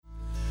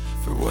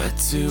What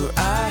do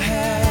I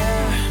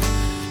have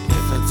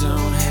if I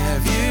don't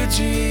have you,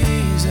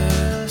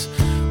 Jesus?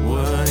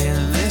 What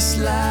in this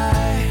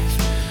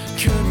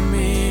life could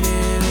mean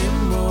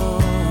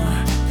anymore?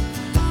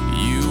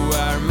 You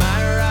are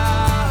my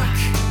rock,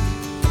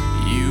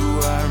 you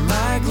are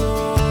my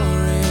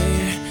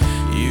glory,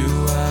 you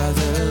are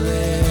the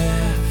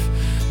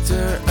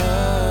lifter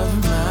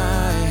of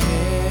my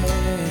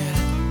head.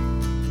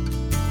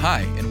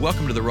 Hi, and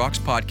welcome to the Rocks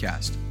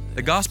Podcast.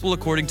 The Gospel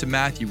according to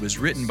Matthew was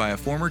written by a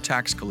former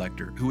tax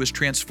collector who was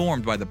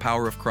transformed by the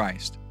power of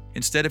Christ.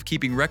 Instead of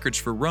keeping records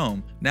for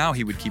Rome, now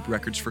he would keep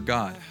records for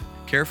God,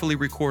 carefully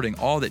recording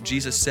all that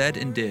Jesus said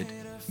and did.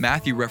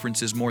 Matthew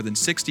references more than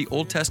 60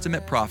 Old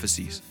Testament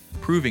prophecies,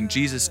 proving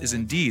Jesus is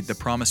indeed the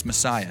promised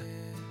Messiah.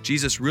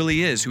 Jesus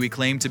really is who he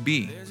claimed to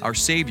be, our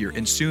Savior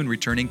and soon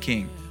returning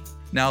King.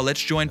 Now let's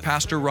join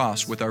Pastor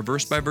Ross with our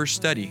verse-by-verse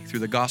study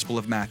through the Gospel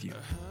of Matthew.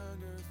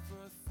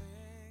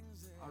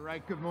 All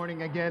right, good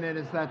morning again. It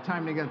is that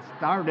time to get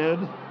started.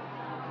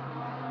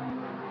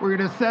 We're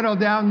going to settle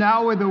down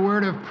now with a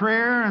word of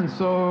prayer, and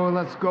so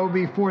let's go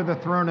before the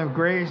throne of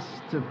grace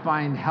to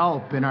find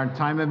help in our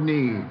time of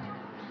need.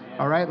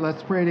 All right,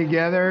 let's pray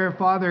together.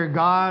 Father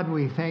God,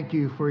 we thank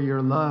you for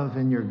your love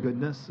and your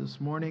goodness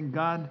this morning.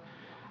 God,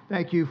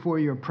 thank you for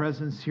your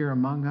presence here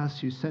among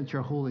us. You sent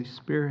your Holy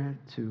Spirit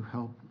to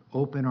help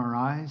open our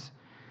eyes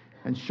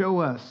and show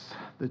us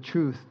the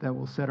truth that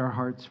will set our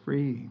hearts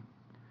free.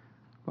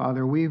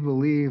 Father, we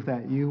believe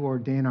that you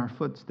ordain our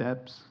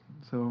footsteps,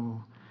 so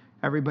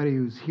everybody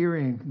who's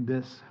hearing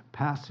this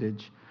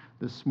passage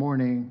this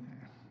morning,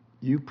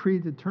 you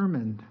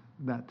predetermined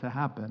that to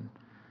happen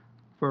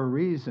for a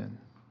reason.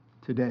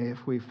 Today,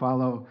 if we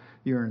follow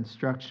your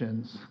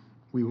instructions,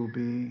 we will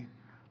be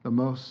the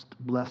most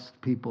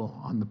blessed people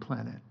on the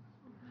planet.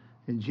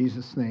 In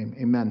Jesus' name,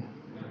 amen.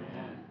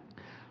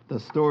 The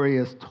story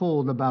is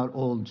told about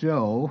old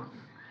Joe.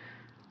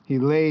 He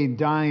lay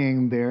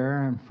dying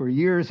there, and for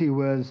years he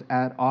was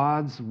at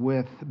odds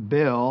with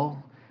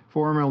Bill,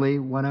 formerly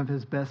one of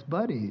his best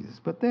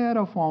buddies. But they had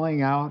a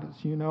falling out,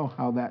 as you know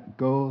how that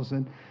goes.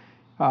 And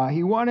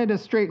he wanted to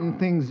straighten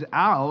things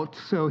out,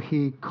 so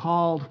he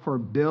called for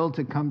Bill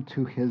to come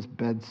to his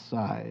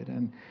bedside.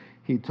 And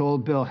he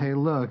told Bill, hey,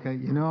 look,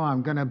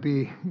 I'm going to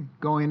be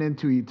going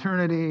into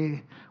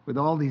eternity with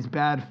all these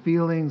bad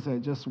feelings. I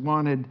just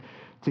wanted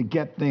to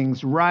get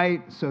things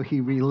right. So he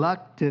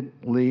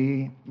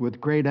reluctantly, with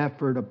great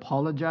effort,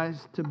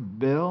 apologized to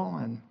Bill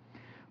and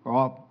for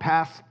all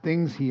past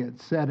things he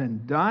had said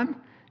and done.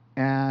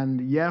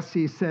 And yes,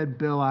 he said,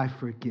 Bill, I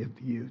forgive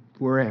you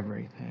for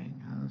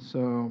everything.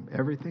 So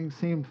everything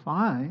seemed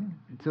fine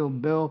until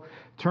Bill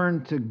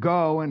turned to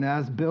go. And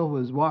as Bill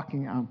was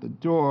walking out the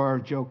door,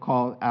 Joe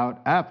called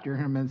out after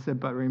him and said,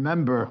 but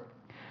remember,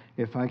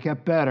 if I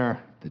get better,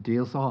 the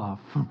deal's off.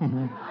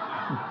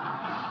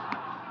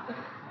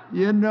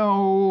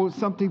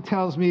 Something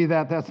tells me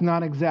that that's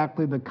not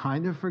exactly the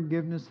kind of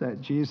forgiveness that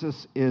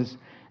Jesus is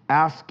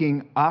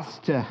asking us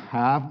to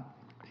have.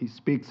 He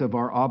speaks of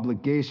our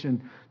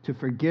obligation to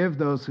forgive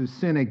those who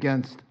sin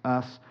against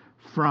us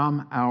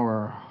from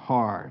our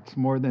hearts,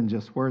 more than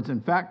just words. In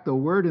fact, the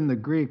word in the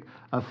Greek,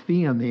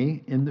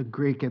 aphiemi, in the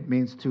Greek, it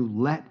means to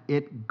let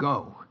it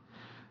go,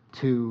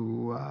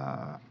 to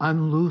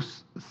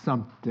unloose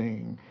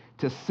something,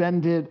 to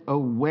send it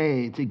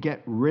away, to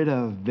get rid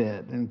of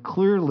it. And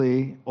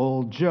clearly,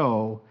 old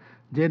Joe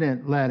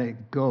didn't let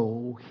it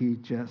go. He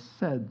just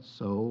said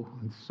so.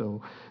 And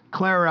so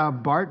Clara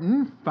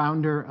Barton,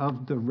 founder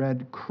of the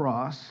Red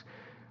Cross,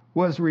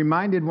 was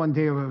reminded one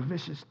day of a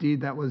vicious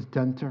deed that was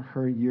done to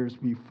her years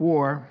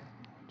before.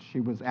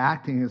 She was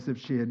acting as if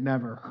she had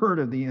never heard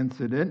of the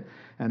incident,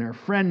 and her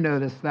friend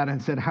noticed that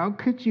and said, how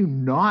could you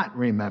not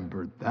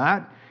remember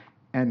that?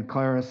 And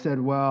Clara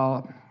said,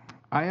 well,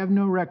 I have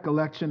no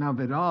recollection of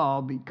it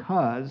all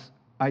because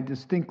I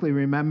distinctly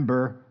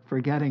remember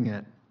forgetting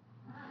it.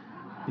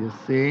 You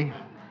see?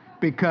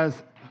 Because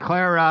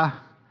Clara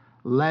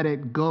let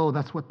it go.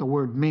 That's what the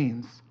word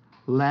means.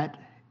 Let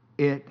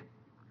it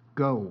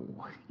go.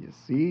 You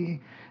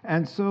see?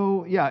 And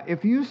so,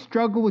 if you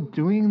struggle with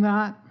doing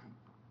that,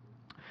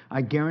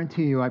 I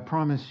guarantee you, I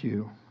promise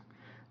you,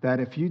 that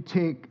if you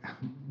take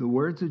the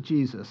words of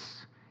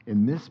Jesus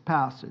in this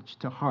passage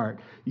to heart,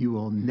 you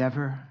will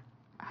never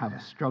have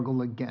a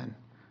struggle again.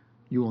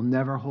 You will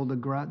never hold a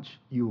grudge.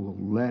 You will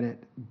let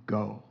it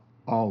go,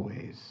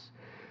 always.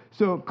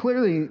 So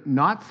clearly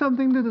not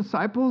something the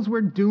disciples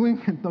were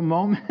doing at the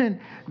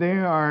moment. They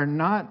are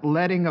not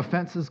letting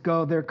offenses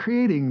go. They're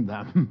creating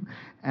them.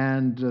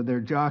 And they're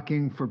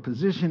jockeying for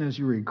position. As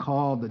you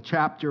recall, the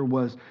chapter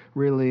was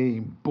really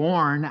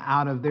born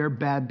out of their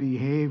bad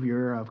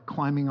behavior of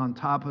climbing on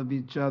top of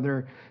each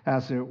other,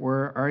 as it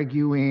were,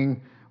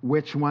 arguing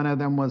which one of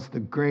them was the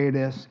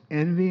greatest,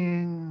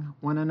 envying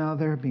one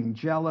another, being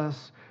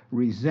jealous,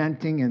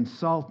 resenting,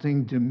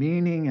 insulting,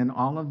 demeaning, and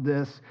all of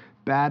this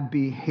bad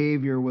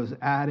behavior was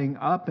adding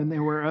up, and they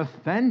were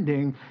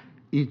offending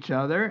each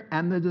other,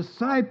 and the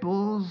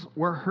disciples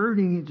were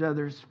hurting each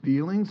other's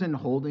feelings and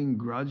holding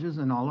grudges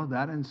and all of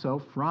that. And so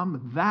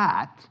from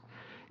that,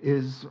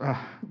 is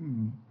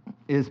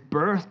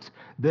birthed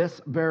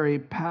this very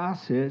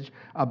passage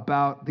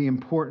about the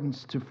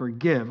importance to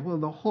forgive. Well,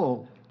 the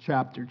whole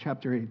chapter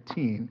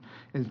 18,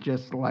 is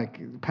just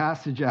like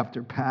passage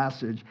after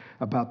passage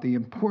about the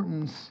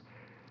importance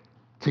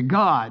to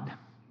God,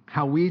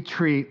 how we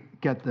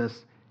treat, get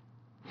this,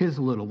 his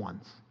little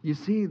ones. You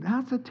see,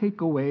 that's a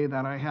takeaway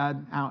that I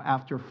had out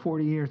after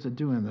 40 years of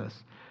doing this.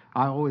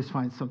 I always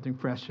find something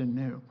fresh and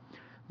new.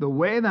 The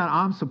way that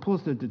I'm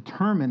supposed to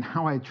determine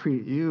how I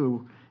treat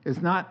you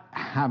is not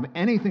have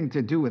anything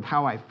to do with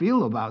how I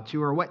feel about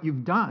you or what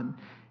you've done.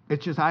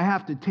 It's just I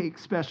have to take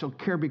special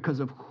care because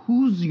of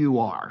whose you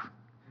are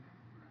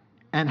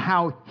and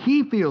how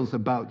he feels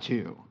about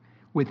you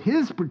with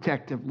his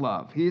protective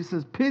love. He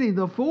says, pity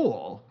the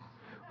fool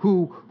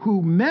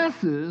who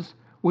messes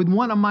with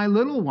one of my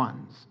little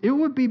ones. It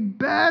would be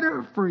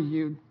better for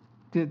you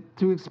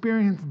to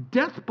experience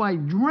death by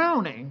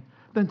drowning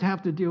than to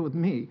have to deal with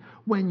me.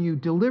 When you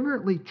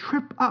deliberately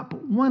trip up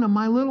one of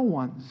my little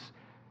ones,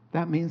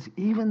 that means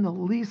even the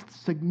least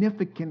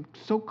significant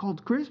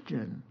so-called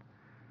Christian,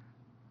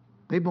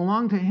 they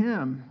belong to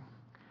him.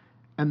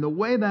 And the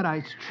way that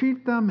I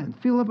treat them and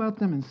feel about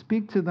them and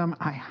speak to them,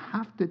 I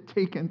have to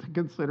take into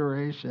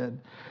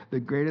consideration the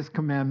greatest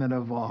commandment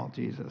of all.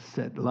 Jesus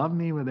said, love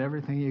me with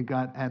everything you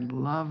got and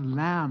love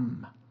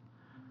them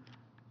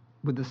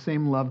with the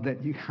same love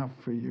that you have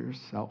for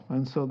yourself.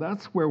 And so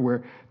that's where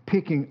we're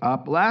picking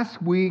up. Last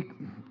week,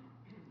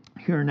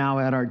 here now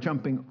at our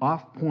jumping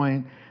off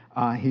point,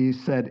 he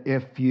said,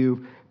 if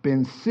you've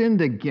been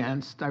sinned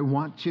against, I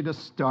want you to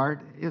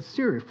start,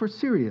 for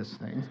serious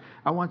things,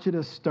 I want you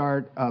to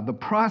start the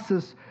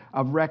process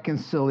of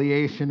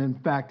reconciliation. In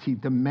fact, he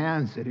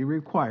demands it, he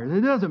requires it.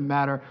 It doesn't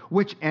matter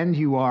which end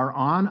you are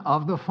on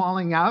of the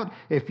falling out,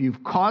 if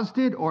you've caused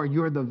it or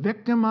you're the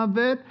victim of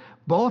it,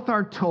 both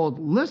are told,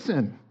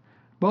 listen,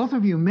 both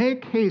of you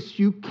make haste,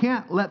 you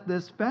can't let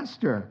this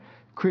fester,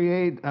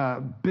 create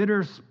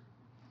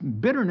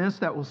bitterness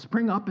that will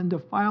spring up and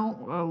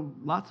defile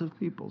lots of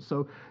people.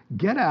 So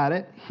get at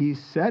it, he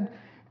said.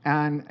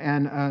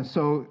 And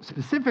so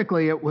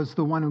specifically, it was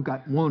the one who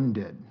got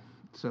wounded.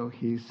 So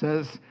he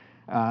says,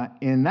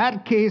 in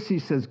that case, he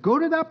says, go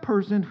to that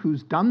person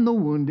who's done the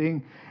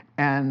wounding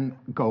and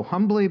go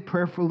humbly,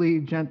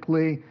 prayerfully,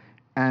 gently,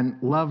 and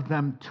love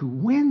them to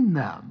win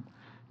them.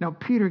 Now,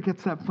 Peter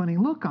gets that funny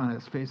look on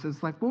his face.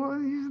 It's like, well,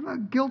 he's a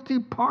guilty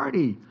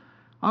party.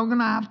 I'm going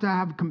to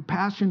have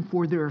compassion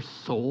for their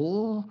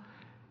soul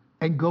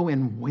and go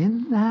and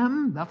win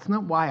them. That's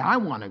not why I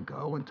want to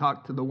go and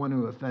talk to the one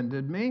who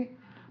offended me.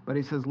 But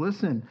he says,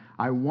 listen,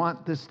 I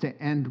want this to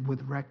end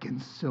with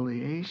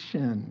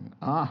reconciliation.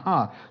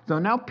 So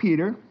now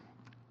Peter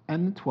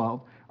and the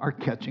 12 are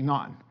catching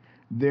on.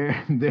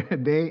 They're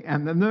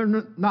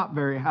not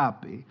very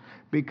happy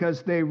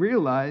because they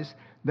realize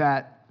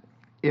that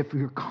if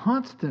you're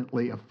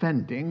constantly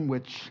offending,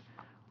 which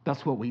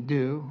that's what we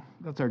do.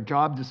 That's our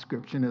job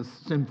description as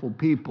sinful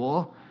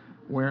people.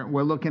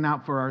 We're looking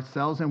out for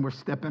ourselves and we're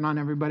stepping on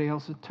everybody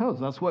else's toes.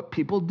 That's what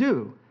people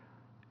do.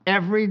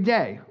 Every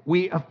day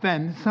we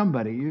offend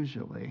somebody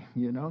usually,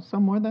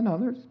 some more than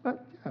others,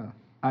 but yeah,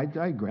 I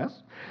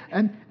digress.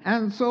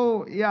 And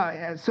so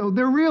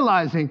they're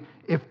realizing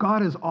if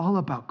God is all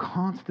about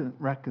constant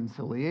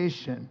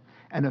reconciliation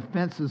and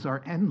offenses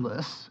are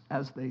endless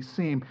as they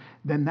seem,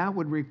 then that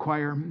would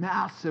require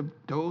massive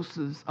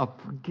doses of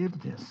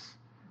forgiveness.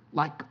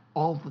 Like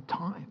all the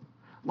time,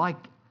 like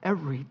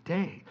every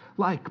day,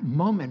 like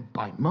moment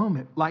by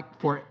moment, like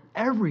for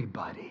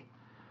everybody.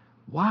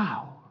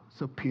 Wow.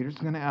 So Peter's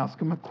going to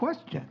ask him a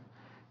question.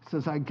 He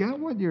says, I get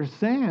what you're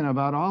saying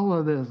about all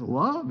of this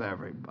love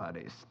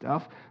everybody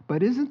stuff,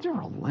 but isn't there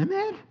a limit?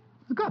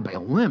 There's got to be a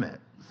limit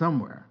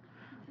somewhere,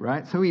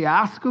 right? So he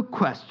asks a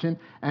question,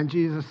 and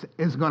Jesus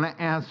is going to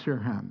answer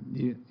him.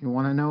 You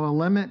want to know a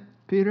limit,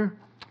 Peter?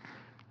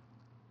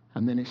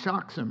 And then he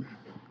shocks him,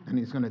 and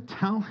he's going to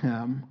tell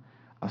him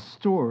a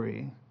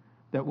story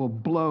that will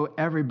blow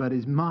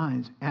everybody's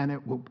minds, and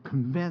it will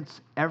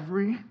convince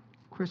every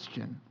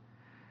Christian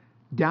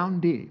down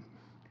deep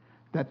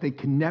that they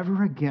can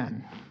never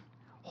again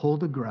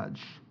hold a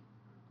grudge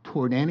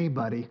toward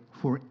anybody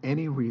for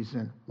any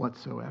reason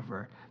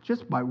whatsoever.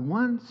 Just by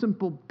one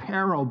simple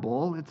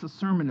parable, it's a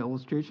sermon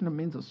illustration, it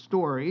means a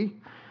story,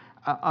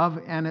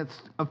 and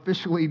it's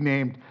officially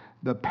named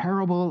the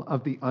parable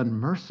of the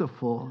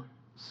unmerciful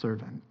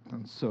servant.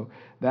 And so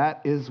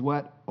that is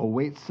what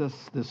awaits us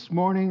this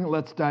morning.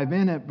 Let's dive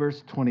in at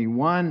verse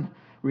 21.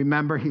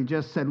 Remember, he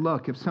just said,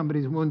 look, if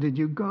somebody's wounded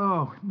you,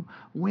 go,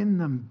 win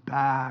them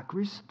back,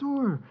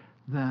 restore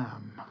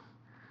them,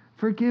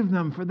 forgive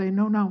them, for they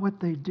know not what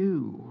they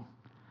do.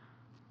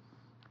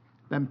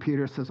 Then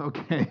Peter says,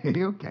 okay,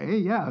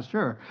 yeah,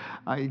 sure.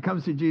 He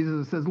comes to Jesus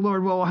and says,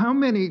 Lord, well, how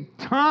many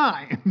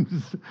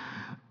times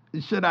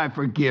should I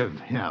forgive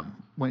him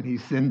when he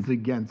sins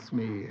against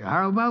me?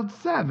 How about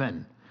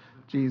 7?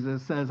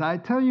 Jesus says, I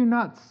tell you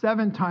not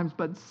 7 times,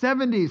 but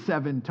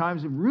 77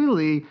 times.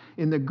 Really,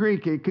 in the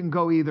Greek, it can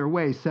go either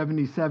way,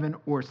 77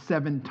 or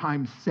 7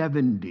 times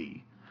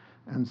 70.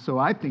 And so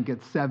I think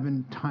it's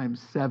 7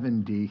 times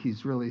 70.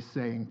 He's really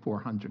saying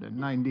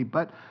 490.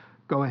 But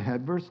go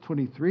ahead, verse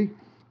 23.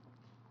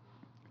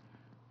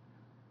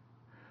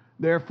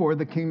 Therefore,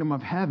 the kingdom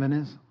of heaven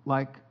is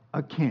like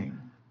a king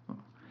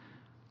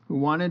who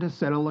wanted to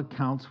settle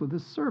accounts with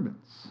his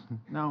servants.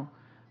 Now,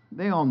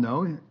 they all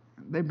know,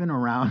 they've been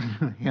around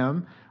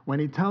him. When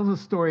he tells a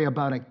story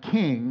about a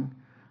king,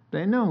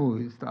 they know who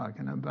he's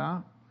talking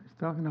about. He's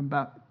talking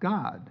about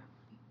God.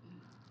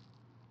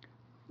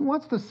 He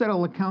wants to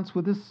settle accounts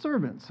with his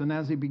servants. And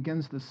as he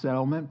begins the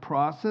settlement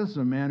process,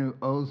 a man who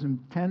owes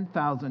him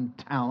 10,000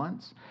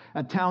 talents.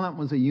 A talent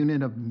was a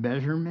unit of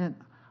measurement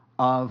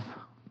of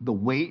the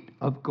weight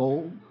of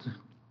gold.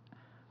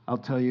 I'll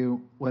tell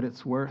you what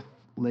it's worth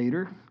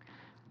later.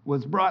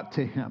 Was brought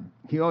to him.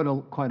 He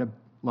owed quite a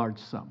large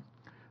sum.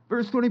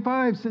 Verse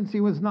 25, since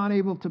he was not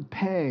able to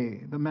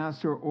pay, the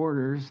master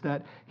orders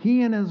that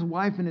he and his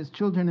wife and his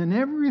children and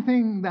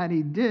everything that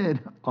he did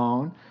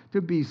own to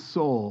be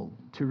sold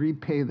to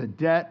repay the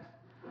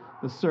debt.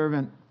 The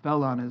servant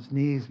fell on his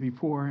knees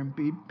before him.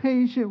 Be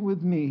patient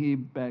with me, he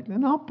begged,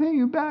 and I'll pay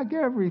you back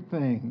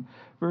everything.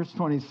 Verse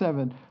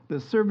 27, the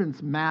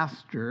servant's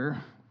master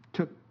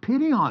took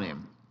pity on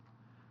him,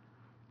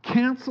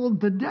 canceled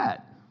the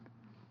debt,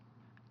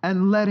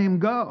 and let him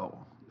go.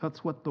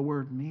 That's what the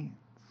word means,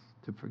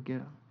 to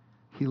forgive.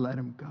 He let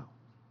him go.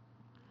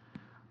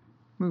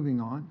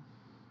 Moving on.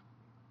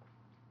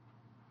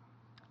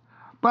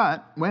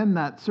 But when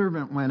that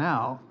servant went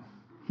out,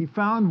 he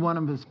found one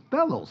of his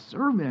fellow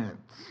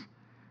servants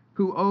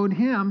who owed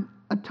him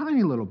a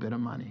tiny little bit of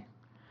money.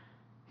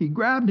 He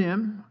grabbed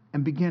him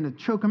and began to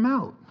choke him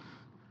out.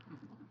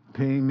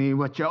 Pay me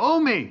what you owe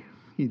me,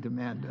 he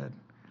demanded.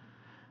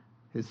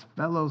 His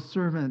fellow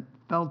servant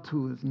fell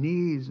to his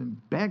knees and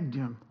begged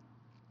him,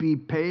 be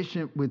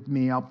patient with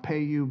me, I'll pay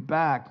you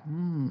back.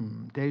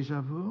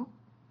 Deja vu?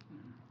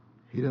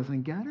 He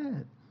doesn't get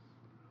it.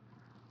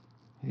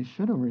 He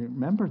should have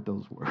remembered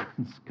those words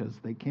because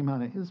they came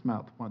out of his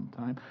mouth one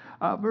time.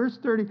 Verse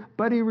 30,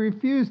 but he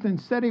refused.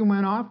 Instead, he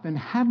went off and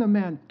had the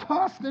man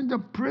tossed into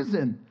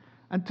prison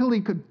until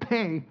he could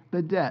pay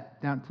the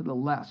debt down to the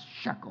last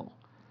shekel.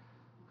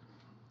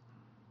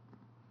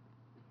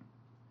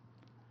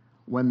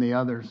 When the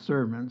other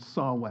servants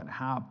saw what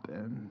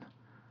happened,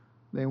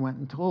 they went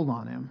and told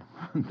on him.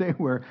 They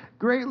were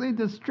greatly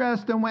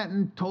distressed and went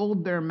and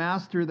told their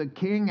master, the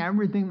king,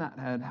 everything that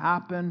had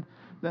happened.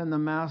 Then the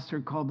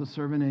master called the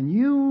servant, and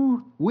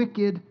you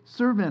wicked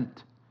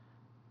servant.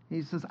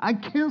 He says, I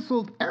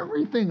canceled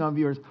everything of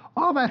yours,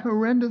 all that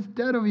horrendous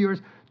debt of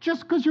yours,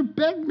 just because you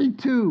begged me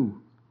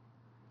to.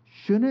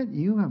 Shouldn't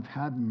you have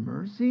had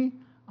mercy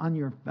on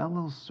your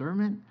fellow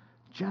servant,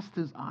 just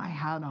as I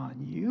had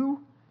on you?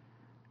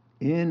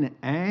 In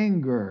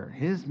anger,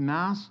 his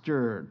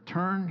master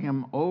turned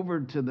him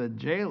over to the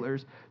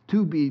jailers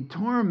to be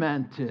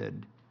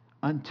tormented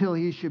until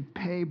he should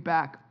pay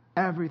back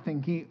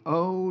everything he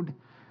owed.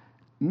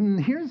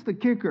 Here's the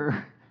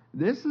kicker.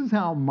 This is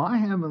how my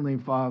heavenly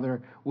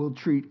Father will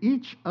treat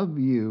each of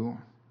you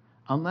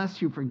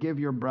unless you forgive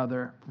your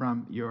brother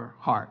from your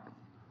heart.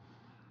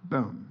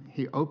 Boom.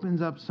 He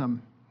opens up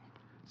some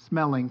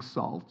smelling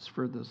salts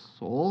for the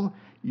soul.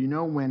 You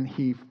know, when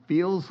he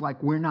feels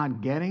like we're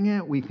not getting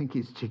it, we think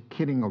he's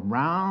kidding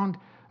around.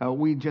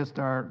 We just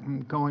are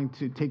going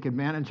to take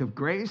advantage of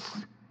grace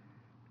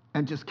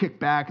and just kick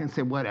back and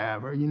say,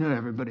 whatever, you know,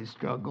 everybody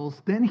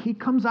struggles. Then he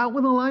comes out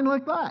with a line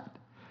like that.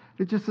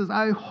 It just says,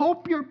 I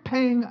hope you're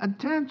paying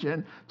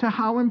attention to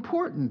how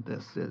important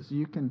this is.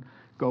 You can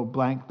go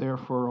blank there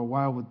for a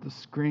while with the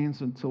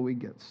screens until we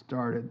get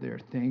started there.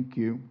 Thank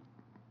you.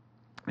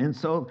 And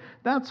so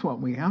that's what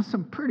we have,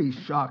 some pretty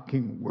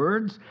shocking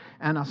words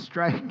and a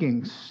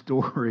striking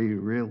story,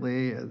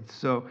 really. And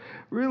so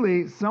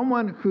really,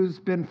 someone who's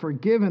been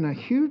forgiven a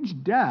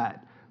huge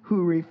debt,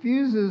 who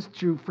refuses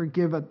to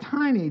forgive a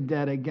tiny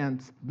debt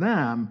against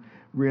them,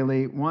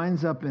 really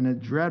winds up in a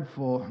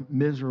dreadful,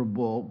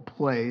 miserable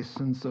place.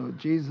 And so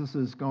Jesus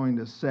is going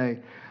to say,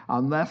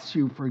 unless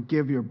you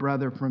forgive your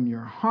brother from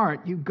your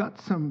heart, you've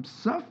got some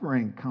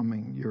suffering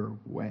coming your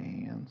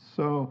way. And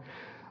so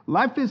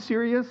life is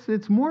serious.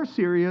 It's more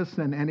serious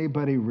than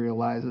anybody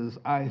realizes,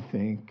 I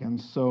think. And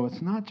so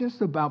it's not just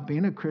about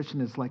being a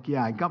Christian. It's like,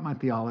 yeah, I got my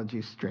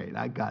theology straight.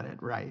 I got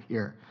it right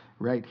here,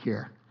 right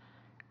here.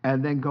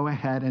 And then go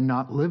ahead and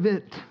not live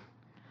it.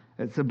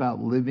 It's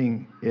about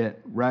living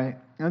it, right?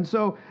 And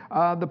so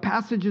the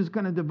passage is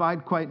going to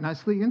divide quite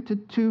nicely into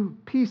two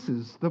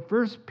pieces. The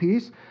first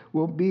piece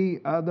will be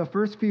the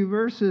first few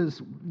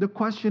verses, the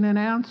question and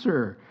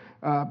answer.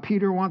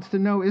 Peter wants to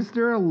know, is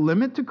there a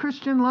limit to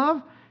Christian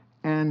love?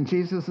 And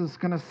Jesus is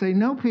going to say,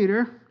 no,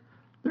 Peter,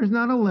 there's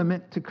not a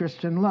limit to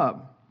Christian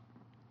love.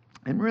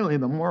 And really,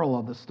 the moral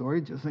of the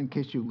story, just in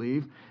case you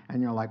leave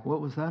and you're like,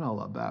 what was that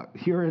all about?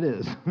 Here it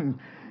is.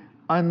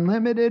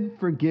 Unlimited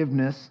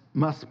forgiveness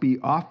must be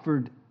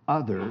offered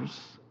others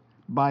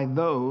by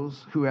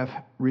those who have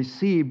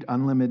received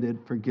unlimited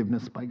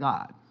forgiveness by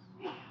God.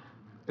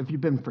 If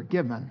you've been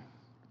forgiven,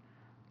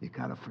 you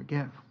got to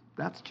forgive.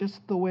 That's just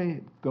the way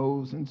it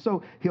goes. And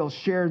so he'll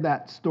share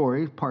that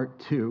story. Part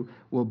 2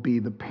 will be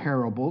the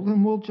parable,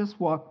 and we'll just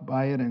walk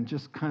by it and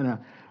just kind of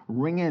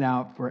wring it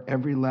out for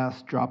every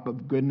last drop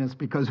of goodness,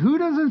 because who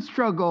doesn't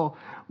struggle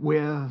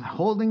with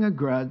holding a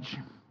grudge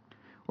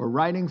or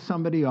writing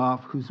somebody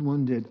off who's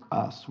wounded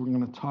us? We're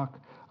going to talk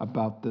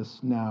about this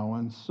now.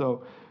 And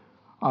so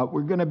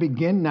we're going to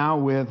begin now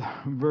with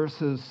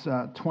verses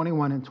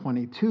 21 and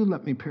 22.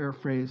 Let me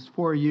paraphrase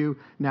for you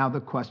now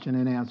the question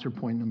and answer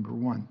point number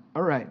 1.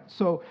 All right,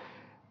 so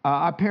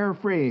I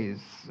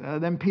paraphrase.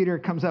 Then Peter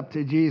comes up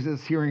to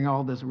Jesus, hearing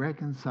all this,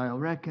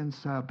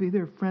 reconcile, be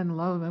their friend,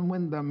 love, and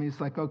win them.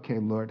 He's like, okay,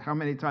 Lord, how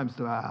many times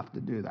do I have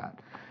to do that?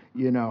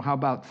 How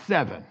about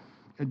 7?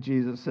 And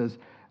Jesus says,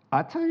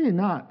 I tell you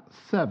not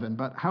 7,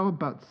 but how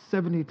about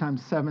 70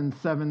 times 7,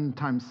 7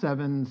 times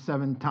 7,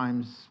 7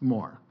 times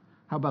more?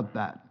 How about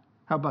that?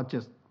 How about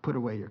just put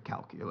away your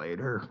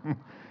calculator,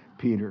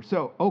 Peter?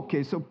 So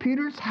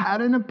Peter's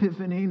had an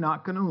epiphany,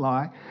 not going to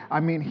lie.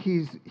 I mean,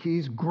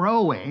 he's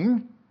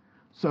growing.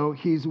 So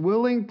he's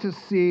willing to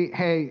see,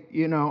 hey,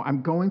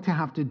 I'm going to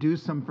have to do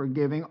some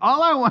forgiving.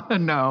 All I want to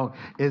know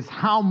is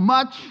how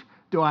much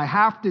do I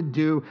have to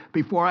do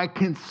before I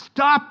can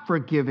stop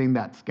forgiving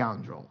that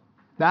scoundrel?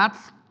 That's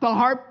the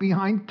heart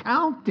behind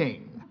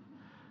counting,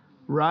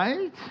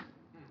 right?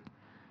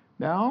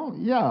 Now,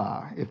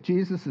 if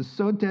Jesus is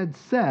so dead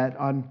set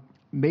on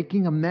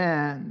making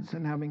amends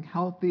and having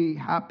healthy,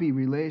 happy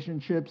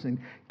relationships and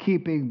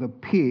keeping the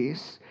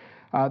peace,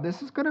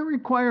 this is going to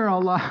require a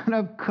lot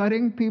of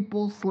cutting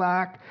people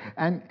slack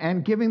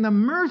and giving them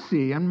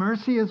mercy. And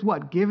mercy is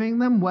what? Giving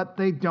them what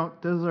they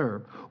don't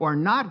deserve, or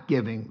not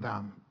giving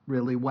them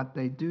really what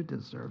they do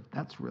deserve.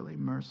 That's really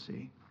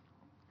mercy.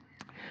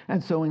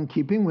 And so in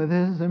keeping with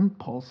his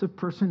impulsive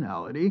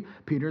personality,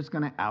 Peter's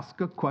going to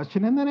ask a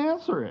question and then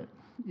answer it.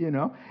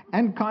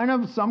 And kind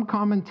of some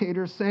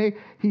commentators say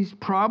he's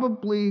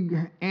probably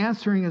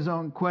answering his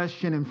own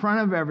question in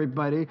front of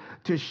everybody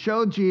to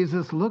show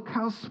Jesus, look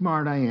how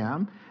smart I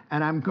am,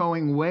 and I'm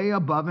going way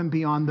above and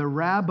beyond the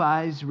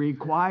rabbis'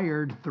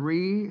 required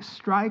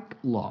 3-strike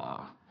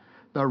law.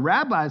 The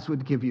rabbis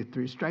would give you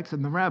 3 strikes,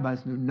 and the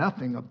rabbis knew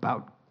nothing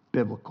about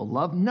biblical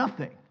love,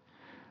 nothing.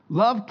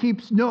 Love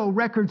keeps no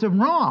records of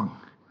wrong.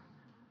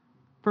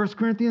 1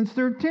 Corinthians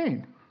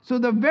 13. So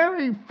the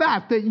very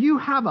fact that you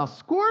have a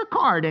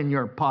scorecard in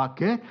your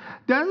pocket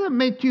doesn't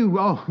make you,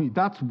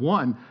 that's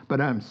 1,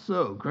 but I'm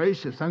so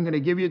gracious, I'm going to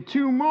give you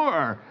 2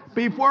 more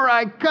before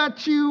I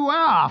cut you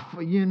off.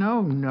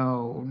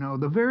 No.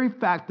 The very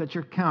fact that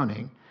you're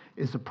counting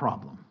is a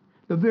problem.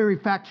 The very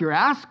fact you're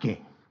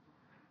asking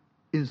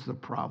is the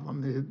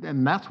problem.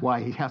 And that's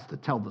why he has to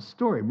tell the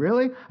story.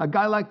 Really? A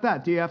guy like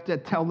that, do you have to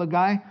tell the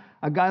guy,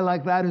 a guy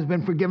like that who's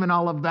been forgiven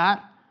all of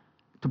that,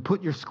 to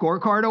put your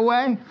scorecard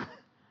away?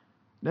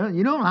 No,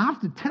 you don't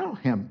have to tell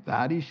him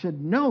that. He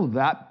should know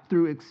that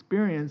through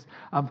experience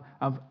of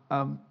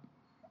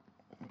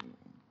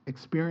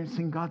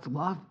experiencing God's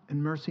love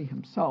and mercy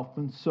himself.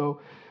 And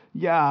so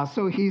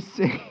he's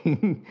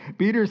saying,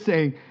 Peter's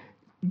saying,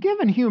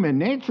 given human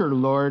nature,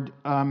 Lord,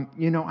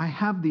 I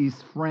have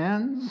these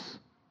friends,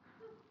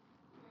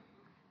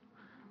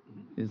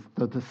 is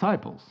the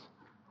disciples,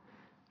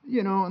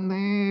 and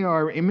they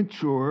are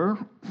immature,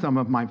 some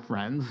of my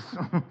friends,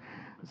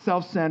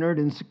 self-centered,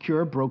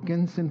 insecure,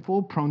 broken,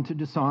 sinful, prone to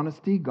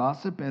dishonesty,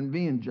 gossip,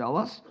 envy, and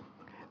jealous.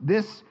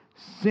 This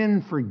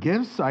sin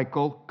forgive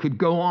cycle could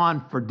go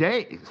on for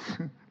days,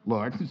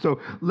 Lord.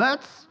 So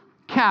let's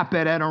cap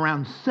it at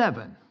around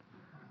 7.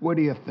 What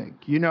do you think?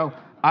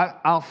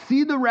 I'll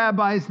see the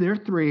rabbis, they're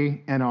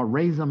 3, and I'll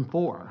raise them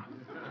 4.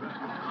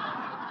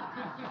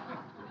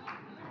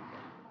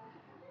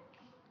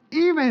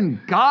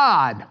 Even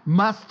God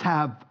must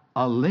have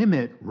a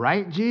limit,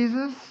 right,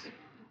 Jesus?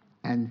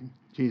 And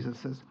Jesus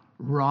says,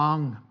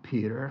 wrong,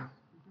 Peter.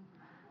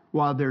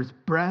 While there's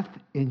breath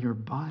in your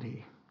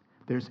body,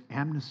 there's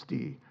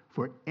amnesty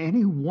for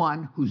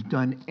anyone who's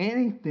done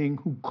anything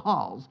who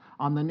calls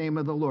on the name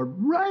of the Lord,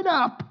 right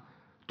up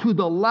to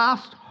the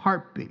last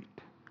heartbeat.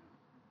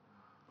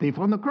 Thief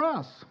on the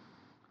cross.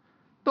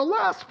 The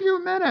last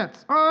few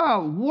minutes.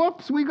 Oh,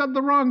 whoops, we got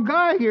the wrong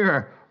guy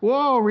here.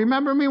 Whoa,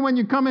 remember me when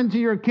you come into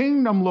your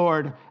kingdom,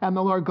 Lord. And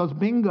the Lord goes,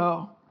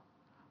 bingo,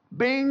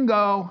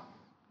 bingo.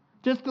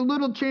 Just a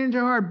little change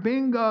of heart.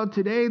 Bingo,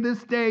 today,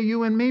 this day,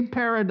 you and me,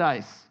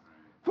 paradise.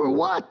 For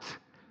what?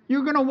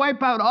 You're going to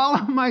wipe out all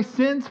of my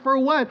sins for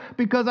what?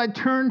 Because I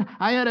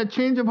had a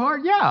change of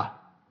heart? Yeah.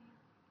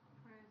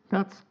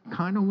 That's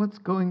kind of what's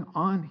going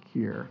on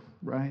here,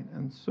 right?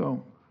 And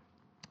so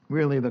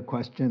really the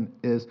question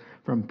is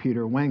from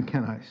Peter, when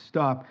can I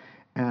stop?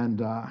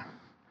 And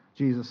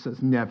Jesus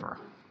says, never.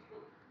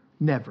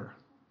 Never.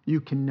 You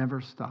can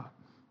never stop.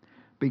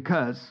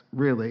 Because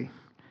really,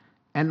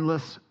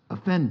 endless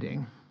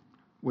offending,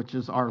 which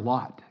is our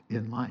lot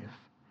in life,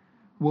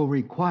 will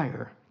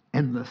require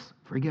endless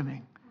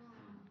forgiving.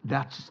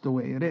 That's just the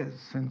way it is.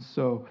 And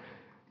so,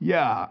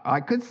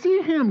 I could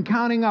see him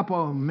counting up,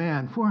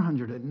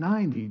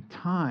 490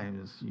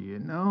 times,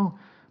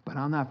 but but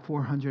on that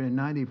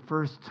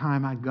 491st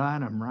time, I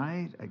got him,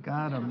 right? I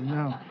got him.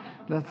 No,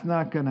 that's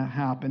not going to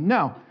happen.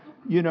 No,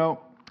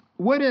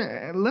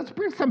 let's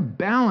bring some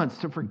balance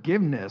to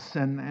forgiveness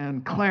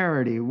and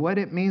clarity, what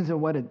it means and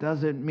what it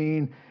doesn't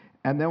mean,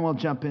 and then we'll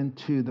jump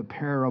into the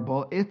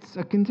parable. It's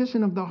a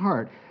condition of the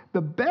heart. The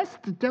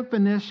best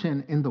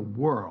definition in the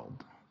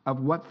world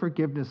of what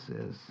forgiveness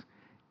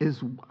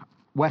is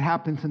what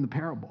happens in the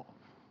parable.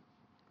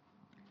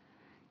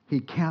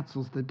 He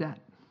cancels the debt.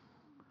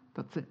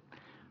 That's it.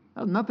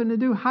 Has nothing to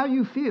do how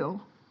you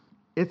feel.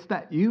 It's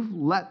that you've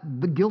let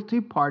the guilty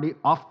party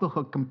off the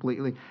hook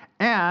completely.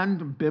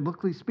 And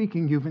biblically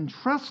speaking, you've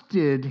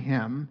entrusted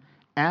him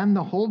and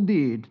the whole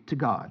deed to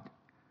God,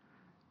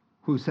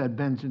 who said,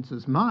 vengeance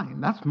is mine.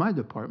 That's my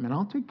department.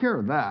 I'll take care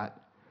of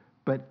that.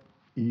 But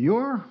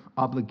your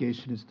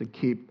obligation is to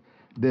keep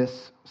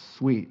this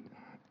sweet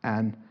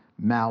and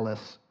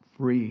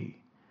malice-free.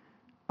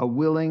 A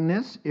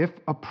willingness, if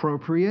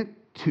appropriate,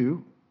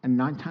 to, and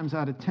 9 times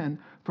out of 10,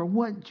 for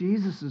what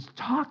Jesus is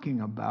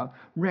talking about,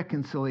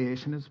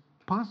 reconciliation is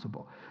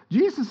possible.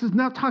 Jesus is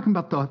not talking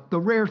about the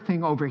rare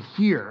thing over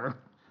here,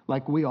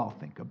 like we all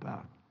think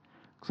about.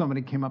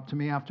 Somebody came up to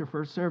me after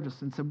first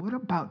service and said, what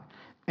about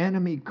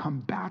enemy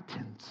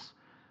combatants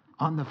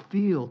on the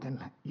field? And,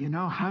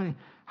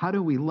 how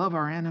do we love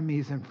our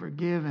enemies and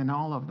forgive and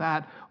all of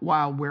that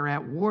while we're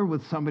at war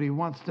with somebody who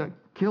wants to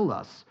kill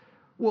us?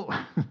 Well,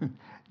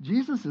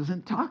 Jesus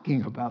isn't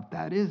talking about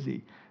that, is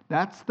he?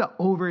 That's the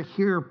over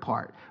here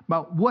part.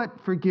 But what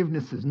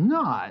forgiveness is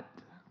not,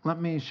 let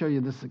me show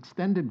you this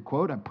extended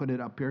quote. I put it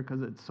up here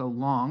because it's so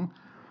long.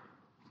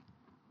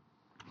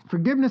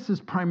 Forgiveness is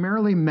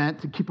primarily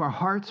meant to keep our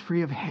hearts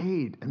free of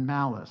hate and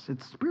malice.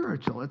 It's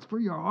spiritual. It's for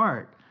your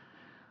heart,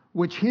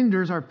 which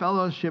hinders our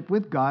fellowship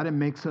with God and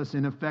makes us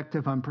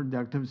ineffective,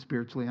 unproductive,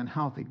 spiritually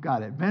unhealthy.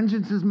 Got it.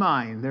 Vengeance is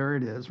mine. There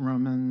it is.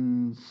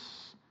 Romans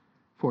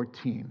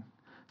 14,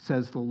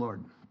 says the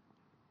Lord.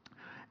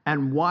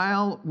 And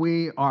while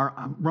we are,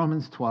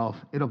 Romans 12,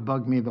 it'll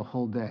bug me the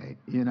whole day,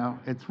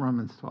 it's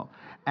Romans 12.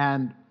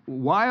 And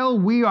while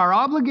we are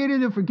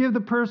obligated to forgive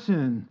the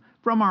person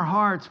from our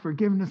hearts,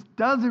 forgiveness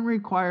doesn't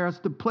require us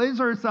to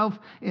place ourselves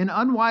in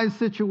unwise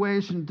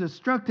situations,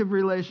 destructive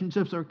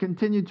relationships, or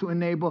continue to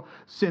enable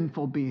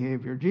sinful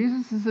behavior.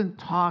 Jesus isn't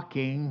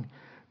talking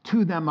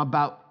to them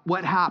about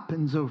what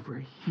happens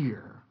over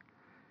here.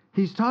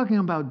 He's talking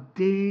about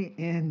day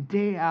in,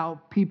 day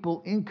out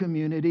people in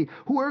community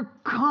who are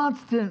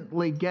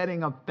constantly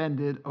getting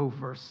offended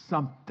over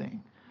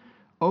something,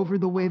 over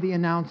the way the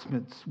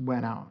announcements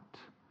went out,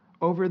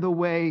 over the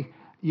way,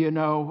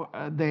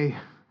 they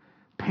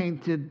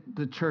painted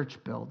the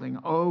church building,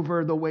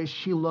 over the way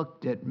she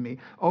looked at me,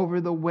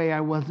 over the way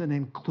I wasn't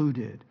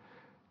included.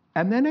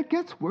 And then it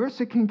gets worse.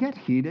 It can get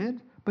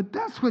heated, but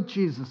that's what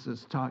Jesus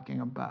is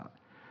talking about.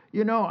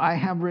 I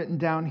have written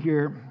down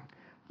here,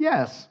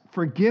 yes,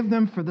 forgive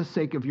them for the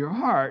sake of your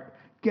heart.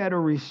 Get a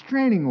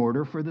restraining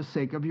order for the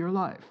sake of your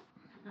life.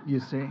 You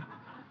see?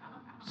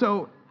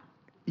 So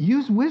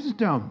use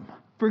wisdom.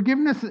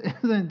 Forgiveness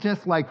isn't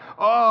just like,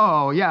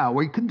 oh, yeah,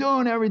 we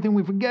condone everything.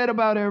 We forget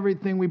about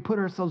everything. We put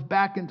ourselves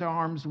back into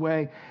harm's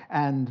way.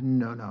 And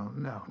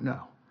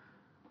no.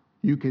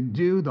 You could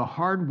do the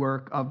hard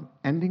work of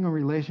ending a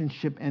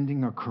relationship,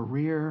 ending a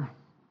career,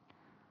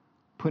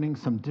 putting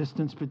some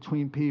distance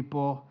between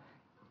people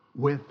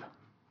with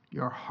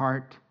your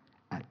heart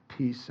at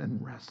peace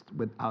and rest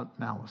without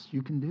malice.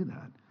 You can do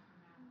that,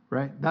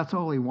 right? That's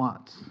all he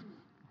wants.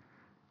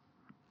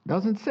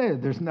 Doesn't say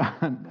there's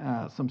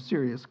not some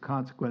serious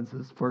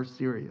consequences for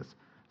serious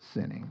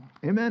sinning.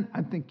 Amen?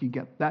 I think you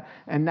get that.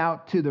 And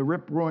now to the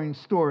rip-roaring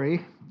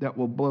story that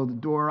will blow the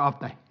door off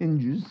the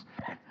hinges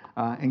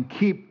and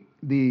keep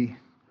the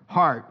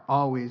heart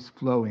always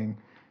flowing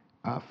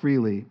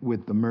freely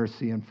with the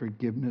mercy and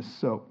forgiveness.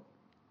 So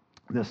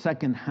the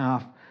second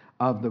half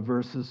of the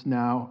verses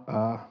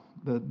now,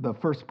 the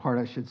first part,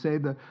 I should say,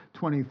 the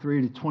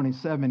 23 to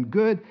 27,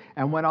 good.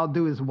 And what I'll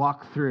do is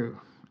walk through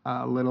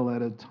a little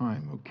at a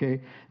time, okay?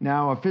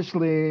 Now,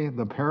 officially,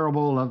 the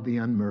parable of the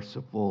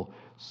unmerciful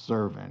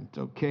servant,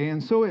 okay?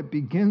 And so it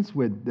begins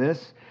with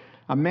this.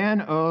 A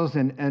man owes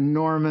an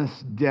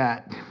enormous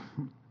debt,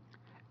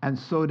 and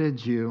so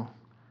did you,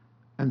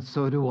 and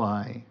so do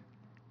I.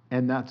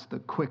 And that's the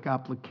quick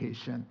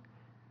application.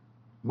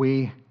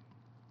 We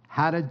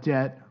had a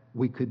debt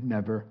we could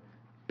never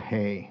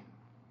pay.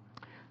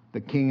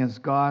 The king is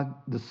God.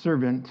 The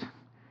servant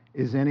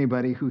is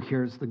anybody who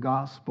hears the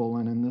gospel,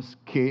 and in this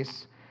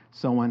case,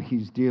 someone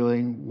he's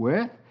dealing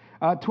with.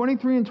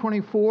 23 and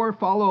 24,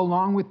 follow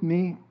along with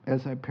me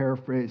as I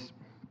paraphrase.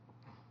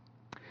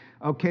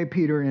 Okay,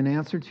 Peter, in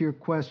answer to your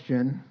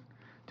question,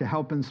 to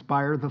help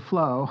inspire the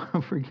flow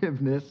of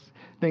forgiveness,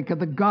 think of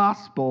the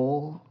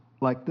gospel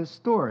like this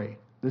story.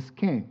 This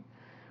king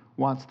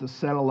wants to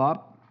settle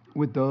up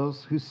with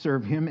those who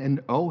serve him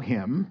and owe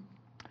him.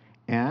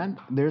 And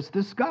there's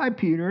this guy,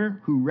 Peter,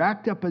 who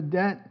racked up a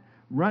debt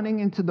running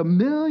into the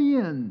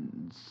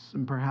millions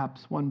and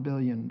perhaps $1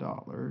 billion.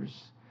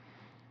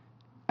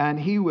 And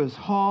he was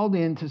hauled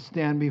in to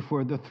stand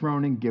before the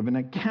throne and give an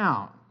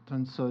account.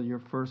 And so your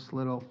first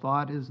little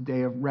thought is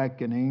day of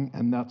reckoning,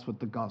 and that's what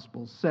the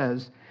gospel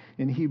says.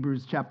 In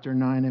Hebrews chapter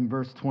 9 and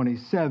verse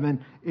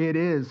 27, it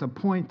is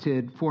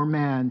appointed for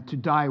man to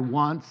die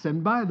once.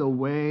 And by the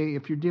way,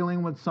 if you're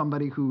dealing with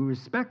somebody who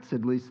respects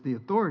at least the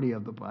authority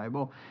of the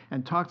Bible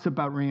and talks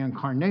about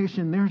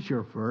reincarnation, there's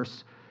your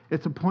verse.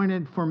 It's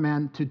appointed for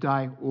man to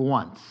die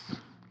once.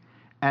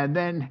 And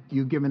then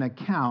you give an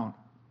account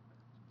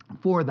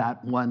for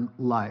that one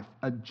life,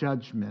 a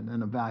judgment,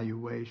 an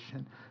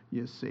evaluation,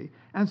 you see.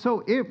 And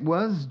so it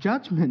was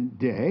Judgment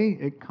Day.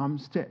 It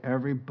comes to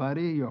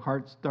everybody. Your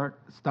heart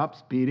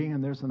stops beating,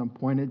 and there's an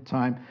appointed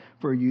time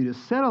for you to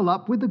settle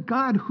up with the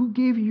God who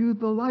gave you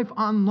the life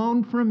on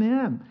loan from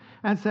him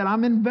and said,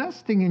 I'm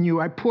investing in you.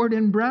 I poured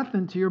in breath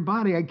into your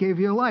body. I gave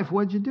you a life.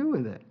 What'd you do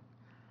with it?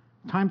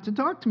 Time to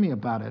talk to me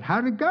about it.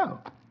 How'd it go?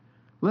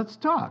 Let's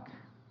talk.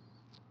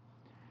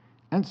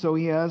 And so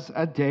he has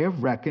a day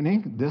of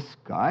reckoning, this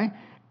guy.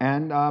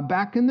 And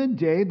back in the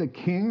day, the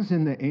kings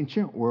in the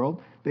ancient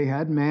world, they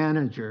had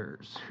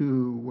managers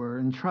who were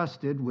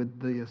entrusted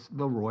with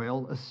the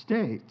royal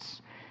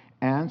estates.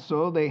 And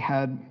so they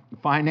had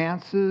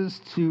finances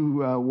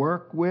to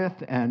work with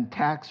and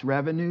tax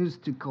revenues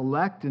to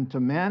collect and to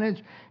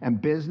manage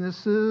and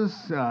businesses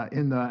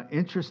in the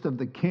interest of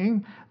the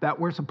king that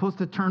were supposed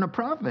to turn a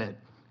profit.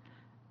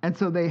 And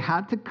so they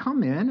had to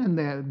come in,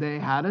 and they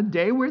had a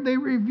day where they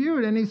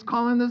reviewed, and he's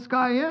calling this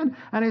guy in,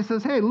 and he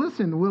says, hey,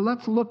 listen, well,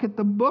 let's look at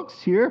the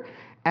books here,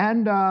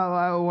 and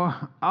all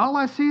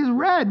I see is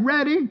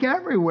red ink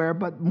everywhere,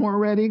 but more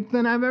red ink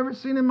than I've ever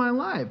seen in my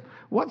life.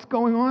 What's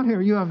going on here?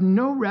 You have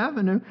no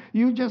revenue.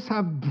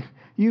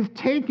 You've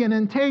taken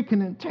and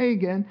taken and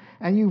taken,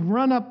 and you've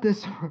run up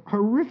this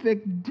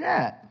horrific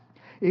debt.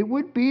 It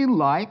would be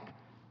like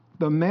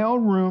the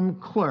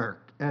mailroom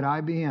clerk at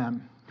IBM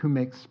who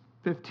makes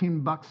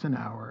 $15 an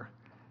hour.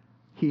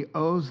 He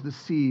owes the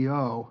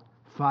CEO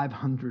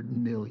 $500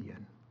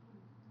 million.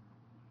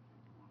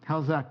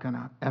 How's that going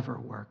to ever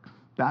work?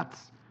 That's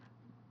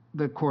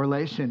the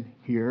correlation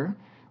here,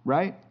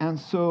 right? And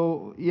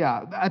so,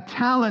 yeah, a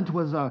talent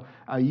was a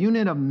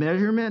unit of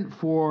measurement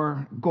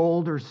for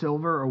gold or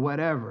silver or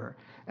whatever.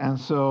 And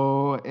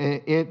so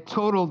it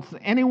totaled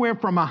anywhere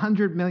from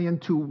 $100 million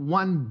to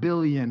 $1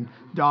 billion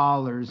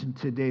in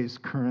today's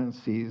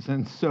currencies.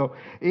 And so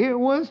it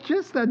was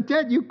just a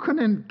debt you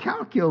couldn't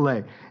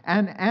calculate.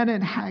 And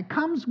it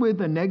comes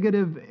with a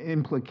negative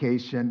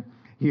implication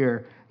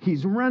here.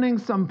 He's running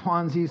some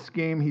Ponzi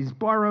scheme. He's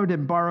borrowed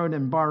and borrowed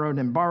and borrowed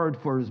and borrowed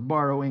for his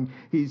borrowing.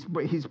 He's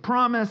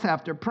promise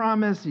after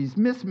promise. He's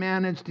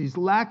mismanaged. He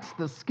lacks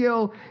the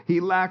skill. He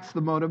lacks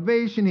the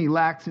motivation. He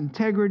lacks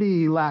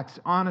integrity. He lacks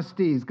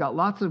honesty. He's got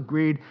lots of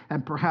greed,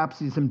 and perhaps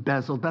he's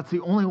embezzled. That's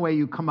the only way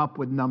you come up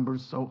with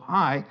numbers so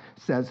high,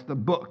 says the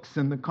books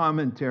and the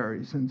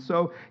commentaries. And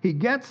so he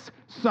gets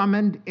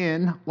summoned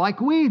in like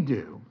we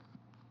do.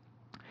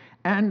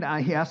 And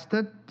he has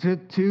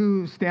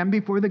to stand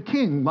before the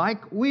king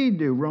like we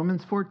do,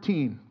 Romans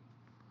 14.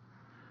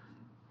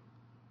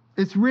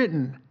 It's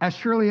written, as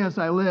surely as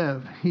I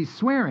live, he's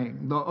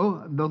swearing.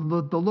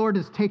 The Lord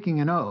is taking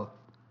an oath.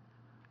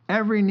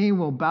 Every knee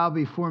will bow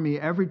before me.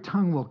 Every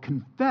tongue will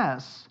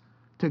confess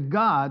to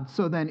God.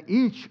 So then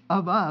each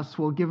of us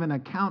will give an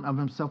account of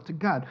himself to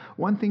God.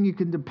 One thing you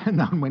can depend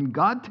on, when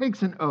God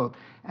takes an oath,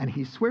 and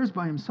he swears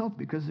by himself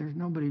because there's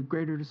nobody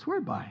greater to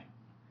swear by.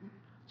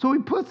 So he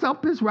puts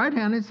up his right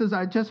hand and says,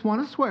 I just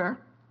want to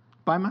swear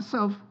by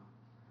myself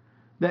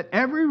that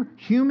every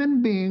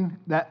human being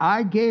that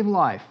I gave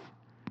life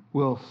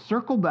will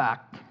circle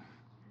back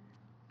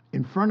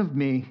in front of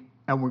me,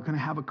 and we're going to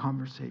have a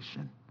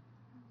conversation.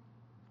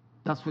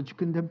 That's what you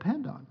can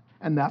depend on.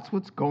 And that's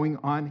what's going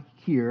on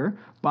here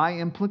by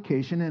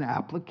implication and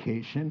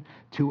application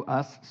to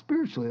us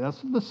spiritually.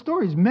 That's what the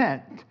story's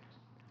meant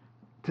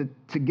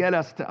to get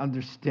us to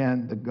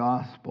understand the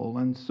gospel.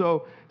 And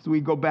so as we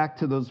go back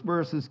to those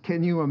verses,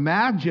 can you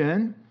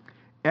imagine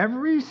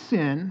every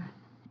sin,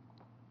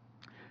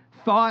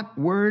 thought,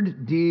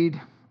 word, deed,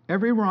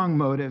 every wrong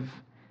motive,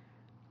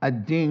 a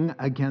ding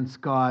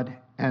against God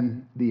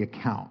and the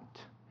account?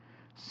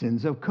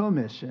 Sins of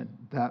commission,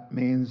 that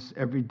means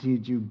every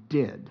deed you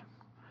did.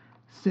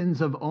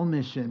 Sins of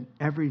omission,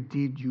 every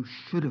deed you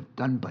should have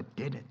done but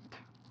didn't.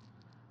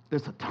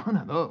 There's a ton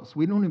of those.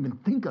 We don't even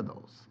think of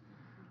those.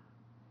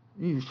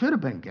 You should have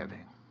been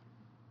giving.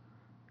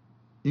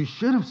 You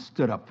should have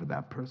stood up for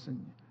that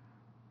person.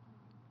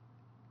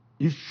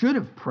 You should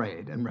have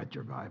prayed and read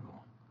your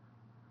Bible.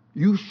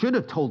 You should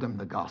have told them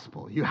the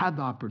gospel. You had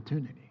the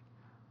opportunity.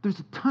 There's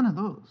a ton of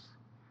those.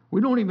 We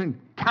don't even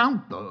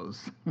count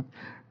those,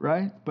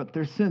 right? But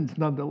they're sins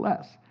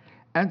nonetheless.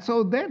 And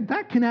so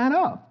that can add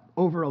up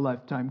over a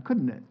lifetime,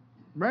 couldn't it?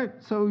 Right?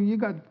 So you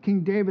got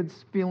King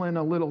David's feeling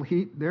a little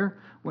heat there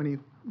when he,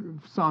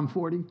 Psalm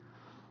 40.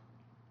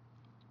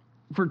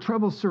 For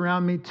troubles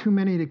surround me, too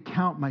many to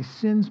count. My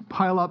sins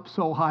pile up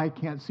so high, I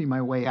can't see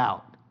my way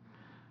out.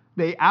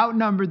 They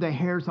outnumber the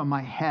hairs on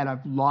my head.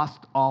 I've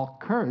lost all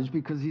courage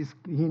because he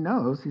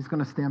knows he's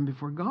going to stand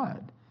before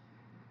God.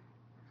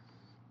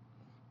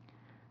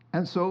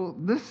 And so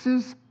this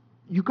is,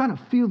 you got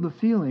to feel the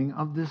feeling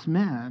of this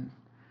man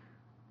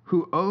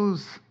who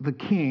owes the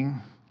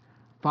king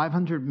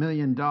 $500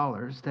 million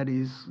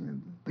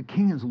that the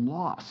king has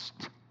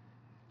lost.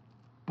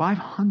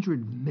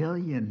 $500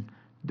 million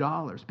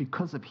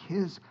because of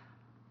his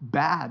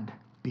bad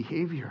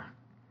behavior.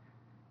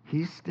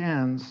 He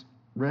stands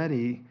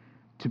ready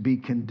to be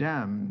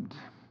condemned.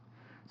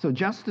 So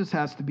justice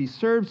has to be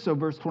served. So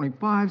verse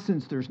 25,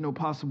 since there's no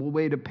possible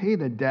way to pay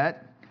the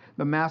debt,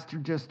 the master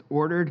just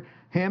ordered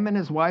him and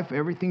his wife,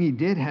 everything he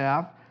did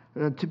have,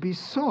 to be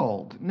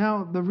sold.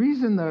 Now, the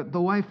reason the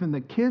wife and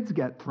the kids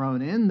get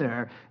thrown in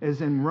there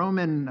is in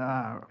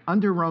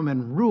under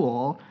Roman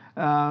rule,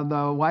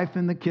 the wife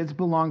and the kids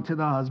belong to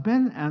the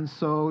husband. And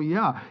so,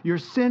 your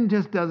sin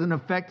just doesn't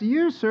affect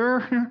you,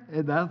 sir.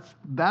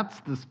 That's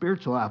the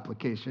spiritual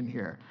application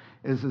here,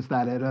 is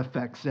that it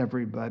affects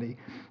everybody.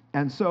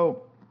 And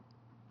so,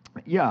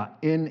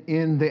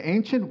 in the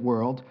ancient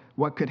world,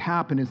 what could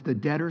happen is the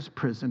debtor's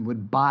prison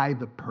would buy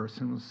the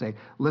person and say,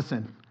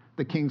 listen,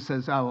 the king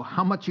says, oh,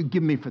 how much you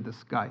give me for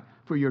this guy,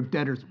 for your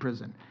debtor's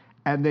prison?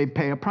 And they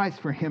pay a price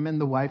for him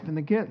and the wife and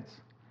the kids.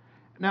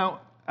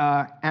 Now,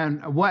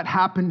 and what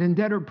happened in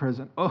debtor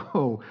prison?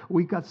 Oh,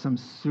 we got some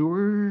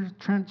sewer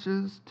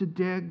trenches to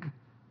dig.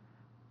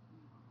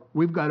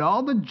 We've got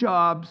all the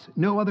jobs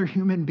no other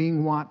human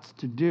being wants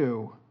to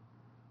do.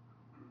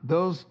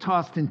 Those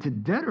tossed into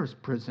debtor's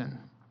prison,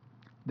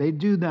 they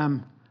do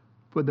them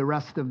for the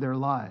rest of their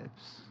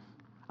lives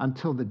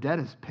until the debt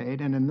is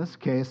paid. And in this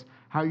case,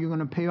 how are you going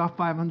to pay off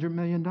 $500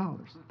 million?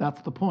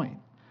 That's the point.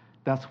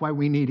 That's why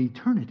we need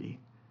eternity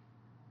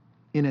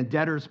in a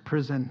debtor's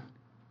prison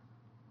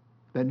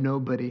that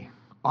nobody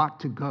ought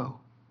to go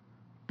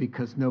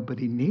because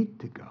nobody need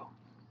to go.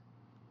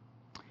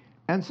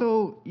 And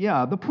so,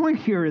 the point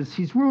here is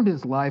he's ruined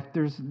his life.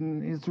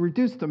 He's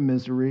reduced to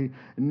misery,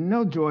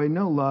 no joy,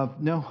 no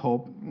love, no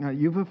hope.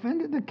 You've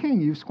offended the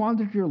king. You've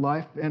squandered your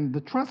life and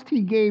the trust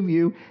he gave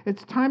you.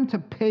 It's time to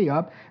pay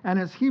up. And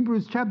as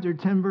Hebrews chapter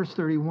 10, verse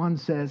 31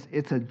 says,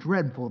 it's a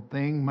dreadful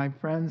thing, my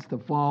friends, to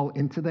fall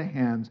into the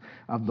hands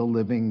of the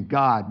living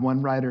God.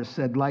 One writer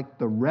said, like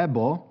the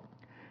rebel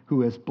who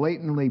has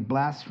blatantly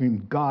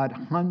blasphemed God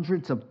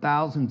hundreds of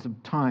thousands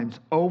of times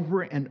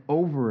over and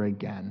over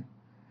again,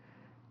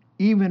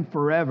 even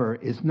forever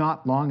is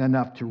not long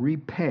enough to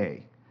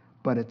repay,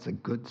 but it's a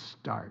good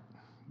start,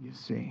 you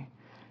see.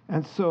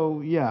 And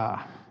so,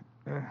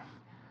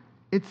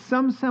 it's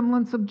some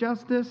semblance of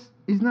justice.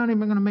 He's not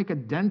even going to make a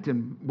dent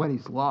in what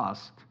he's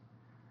lost,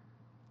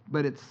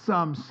 but it's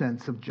some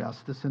sense of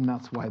justice, and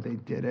that's why they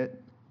did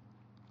it.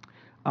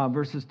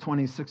 Verses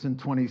 26 and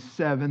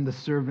 27, the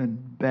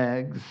servant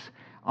begs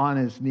on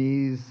his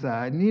knees,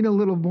 I need a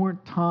little more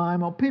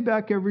time. I'll pay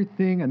back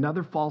everything.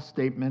 Another false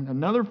statement,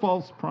 another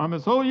false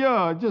promise.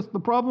 Oh, just the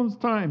problem's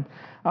time.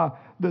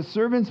 The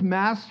servant's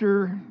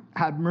master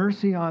had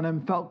mercy on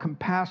him, felt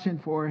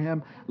compassion for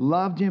him,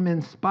 loved him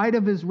in spite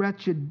of his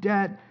wretched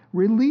debt,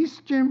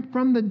 released him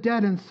from the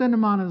debt and sent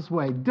him on his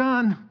way.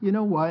 Done. You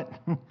know what?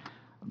 I'm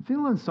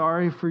feeling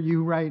sorry for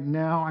you right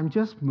now. I'm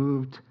just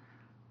moved.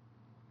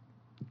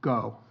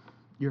 Go.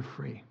 You're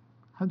free.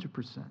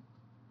 100%.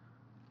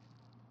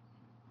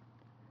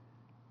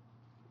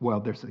 Well,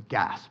 there's a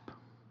gasp,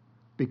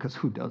 because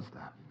who does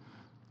that?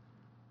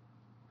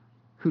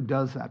 Who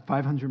does that?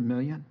 500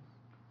 million?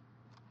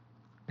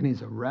 And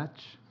he's a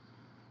wretch?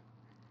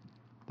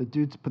 The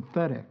dude's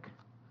pathetic.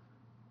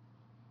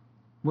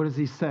 What does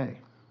he say?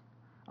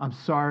 I'm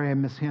sorry I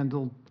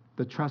mishandled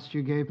the trust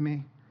you gave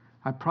me.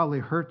 I probably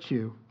hurt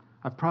you.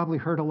 I've probably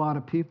hurt a lot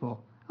of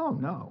people. Oh,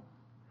 no.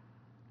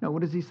 Now,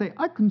 what does he say?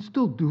 I can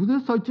still do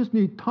this. I just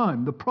need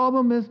time. The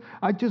problem is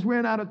I just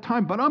ran out of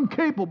time, but I'm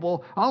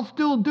capable. I'll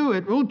still do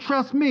it. Oh,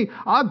 trust me.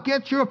 I'll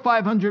get your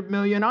 500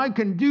 million. I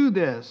can do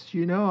this.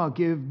 I'll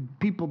give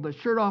people the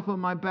shirt off of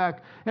my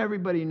back.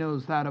 Everybody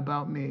knows that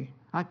about me.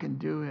 I can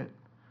do it.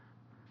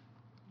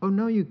 Oh,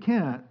 no, you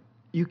can't.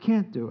 You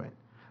can't do it.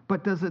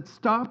 But does it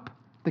stop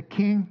the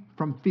king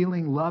from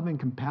feeling love and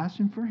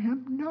compassion for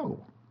him? No.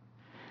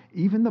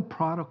 Even the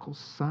prodigal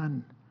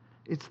son,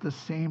 it's the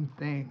same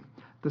thing.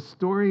 The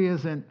story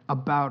isn't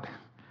about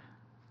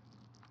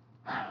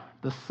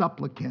the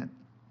supplicant,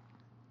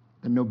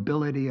 the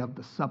nobility of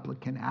the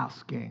supplicant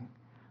asking.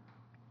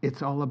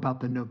 It's all about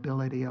the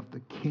nobility of the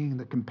king,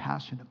 the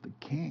compassion of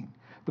the king.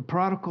 The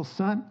prodigal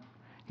son,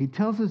 he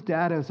tells his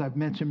dad, as I've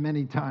mentioned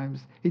many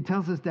times, he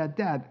tells his dad,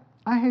 Dad,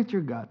 I hate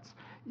your guts.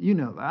 You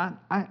know that.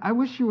 I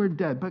wish you were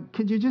dead, but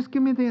could you just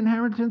give me the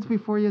inheritance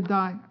before you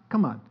die?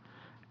 Come on.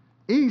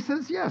 He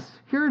says, yes,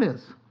 here it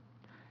is.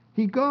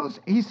 He goes,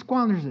 he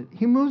squanders it.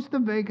 He moves to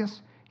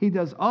Vegas. He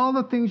does all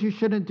the things you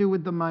shouldn't do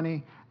with the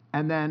money,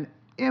 and then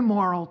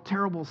immoral,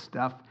 terrible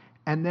stuff.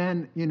 And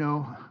then,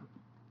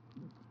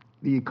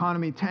 the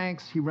economy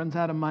tanks. He runs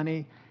out of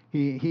money.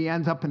 He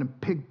ends up in a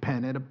pig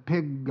pen at a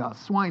pig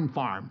swine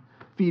farm,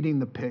 feeding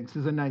the pigs.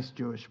 He's a nice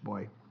Jewish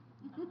boy.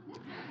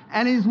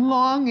 And he's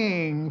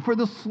longing for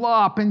the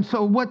slop. And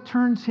so what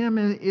turns him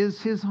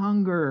is his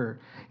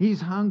hunger.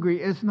 He's hungry.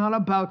 It's not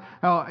about,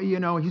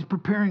 he's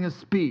preparing a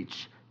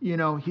speech.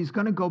 He's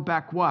going to go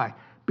back. Why?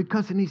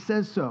 and he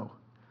says so.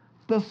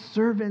 The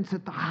servants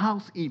at the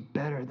house eat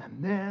better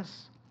than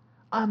this.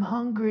 I'm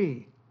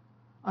hungry.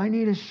 I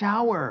need a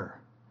shower.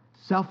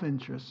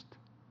 Self-interest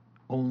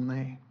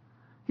only.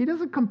 He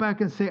doesn't come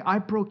back and say, I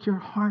broke your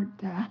heart,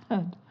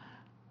 Dad.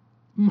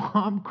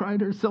 Mom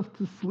cried herself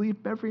to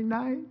sleep every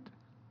night.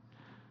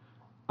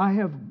 I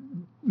have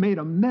made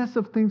a mess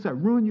of things that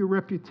ruined your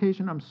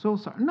reputation. I'm so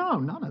sorry. No,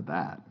 none of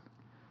that.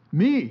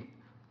 Me.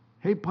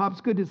 Hey,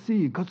 Pops, good to see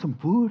you. Got some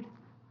food?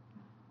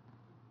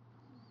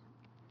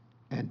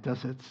 And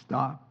does it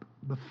stop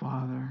the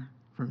Father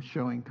from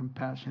showing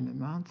compassion?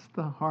 And that's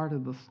the heart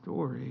of the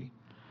story,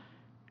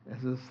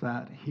 is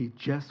that he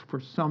just, for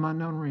some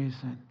unknown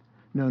reason,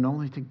 known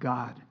only to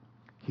God,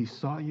 he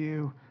saw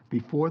you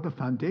before the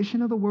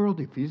foundation of the world,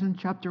 Ephesians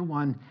chapter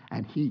 1,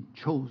 and he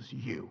chose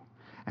you.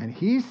 And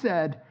he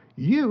said,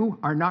 you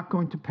are not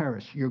going to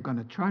perish. You're going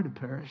to try to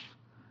perish,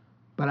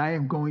 but I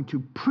am going to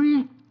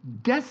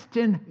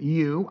predestine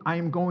you. I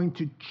am going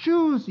to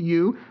choose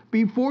you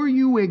before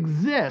you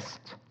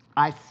exist.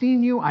 I've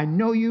seen you, I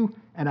know you,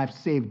 and I've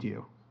saved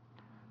you.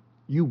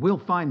 You will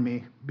find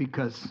me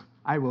because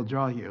I will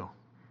draw you,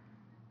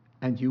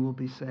 and you will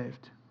be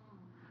saved.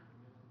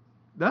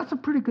 That's a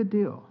pretty good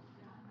deal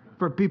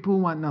for people who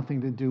want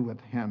nothing to do with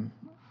him.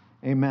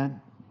 Amen?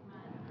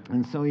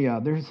 And so,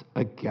 there's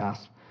a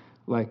gasp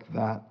like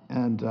that.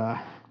 And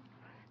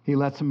he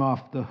lets him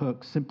off the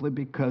hook simply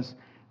because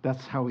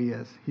that's how he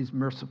is. He's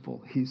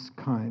merciful. He's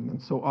kind.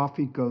 And so off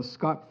he goes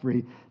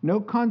scot-free. No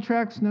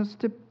contracts, no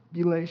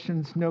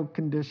stipulations, no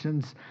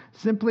conditions.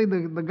 Simply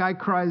the guy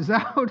cries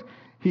out.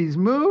 He's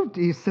moved.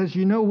 He says,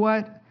 you know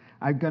what?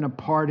 I'm going to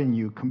pardon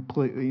you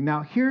completely.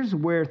 Now, here's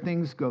where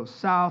things go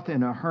south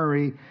in a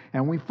hurry,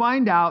 and we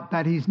find out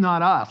that he's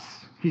not us.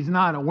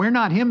 We're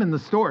not him in the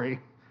story,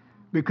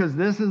 because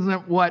this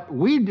isn't what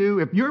we do.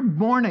 If you're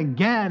born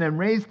again and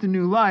raised to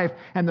new life,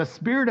 and the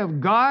Spirit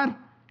of God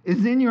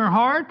is in your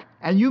heart,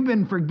 and you've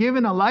been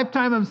forgiven a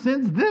lifetime of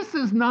sins, this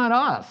is not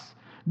us.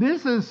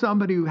 This is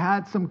somebody who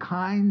had some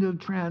kind of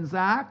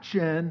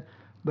transaction,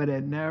 but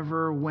it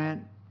never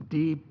went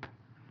deep.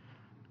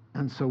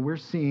 And so we're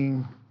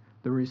seeing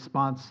the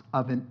response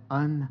of an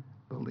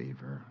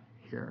unbeliever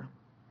here.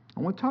 I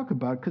want to talk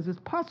about it because it's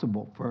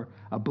possible for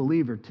a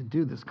believer to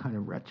do this kind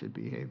of wretched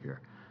behavior,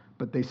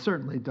 but they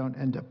certainly don't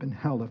end up in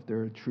hell if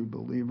they're a true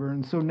believer.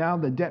 And so now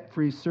the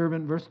debt-free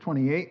servant, verse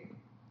 28,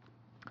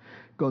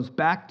 goes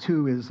back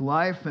to his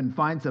life and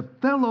finds a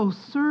fellow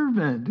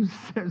servant who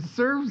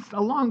serves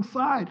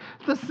alongside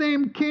the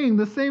same king,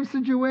 the same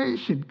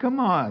situation. Come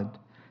on,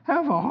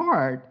 have a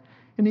heart.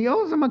 And he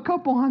owes him a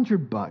couple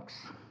 $100.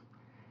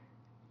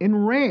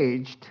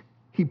 Enraged,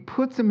 he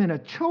puts him in a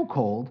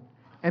chokehold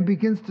and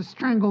begins to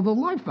strangle the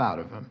life out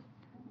of him.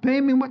 Pay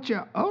me what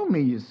you owe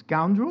me, you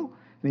scoundrel.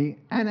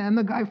 And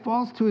the guy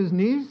falls to his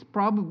knees,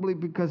 probably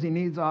because he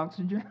needs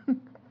oxygen.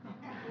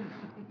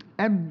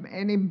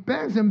 and he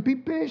begs him, be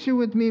patient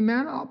with me,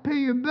 man. I'll pay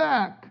you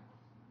back.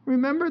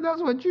 Remember,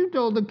 that's what you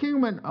told the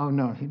king. Oh,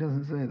 no, he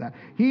doesn't say that.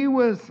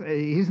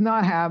 He's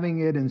not having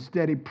it.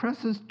 Instead, he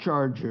presses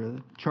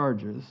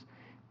charges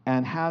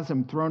and has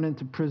him thrown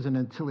into prison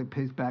until he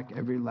pays back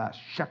every last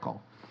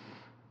shekel.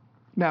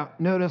 Now,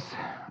 notice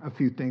a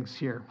few things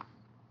here.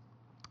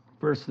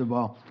 First of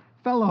all,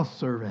 fellow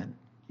servant.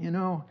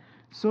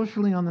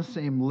 Socially on the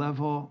same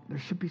level, there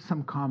should be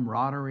some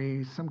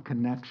camaraderie, some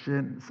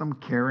connection, some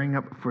caring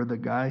up for the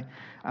guy.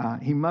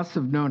 He must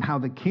have known how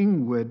the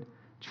king would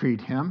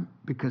treat him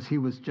because he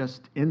was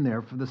just in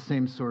there for the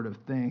same sort of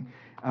thing.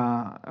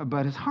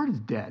 But his heart is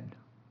dead.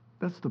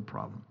 That's the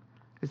problem.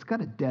 It's got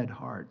a dead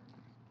heart.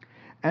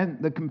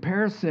 And the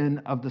comparison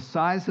of the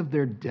size of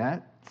their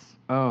debts,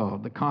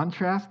 the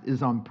contrast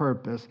is on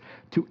purpose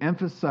to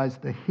emphasize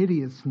the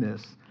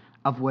hideousness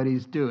of what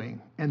he's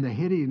doing and the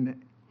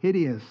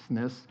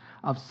hideousness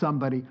of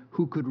somebody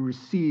who could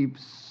receive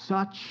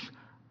such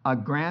a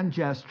grand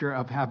gesture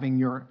of having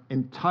your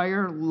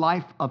entire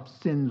life of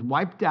sins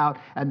wiped out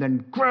and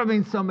then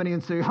grabbing somebody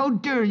and saying, how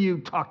dare you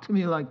talk to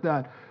me like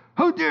that?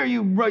 How dare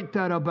you write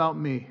that about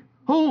me?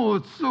 Oh,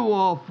 it's so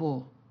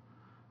awful.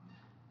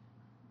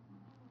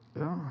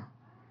 Yeah.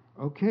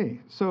 Okay,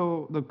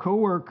 so the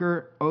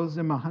coworker owes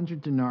him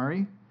 100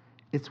 denarii.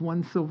 It's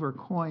 1 silver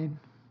coin,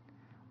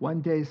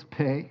 1 day's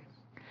pay.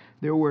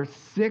 There were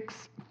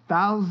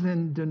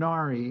 6,000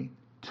 denarii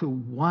to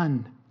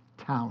 1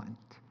 talent.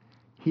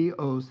 He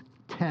owes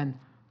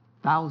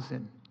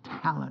 10,000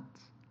 talents.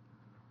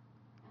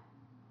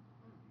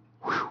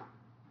 Whew.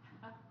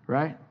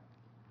 Right?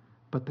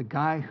 But the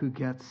guy who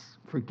gets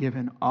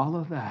forgiven all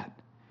of that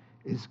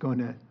is going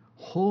to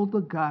hold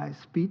the guy's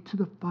feet to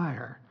the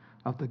fire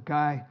of the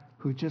guy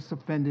who just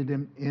offended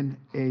him in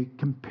a,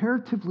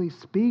 comparatively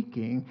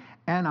speaking,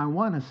 and I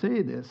want to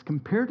say this,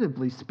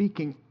 comparatively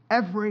speaking,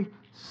 every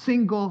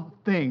single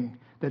thing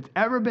that's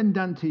ever been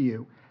done to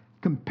you,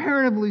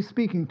 comparatively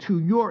speaking to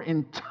your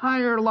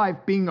entire life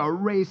being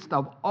erased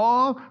of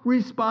all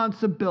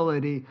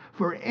responsibility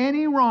for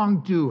any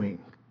wrongdoing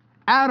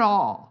at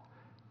all,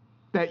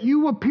 that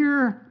you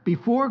appear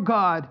before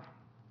God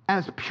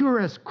as pure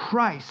as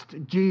Christ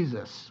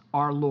Jesus,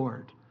 our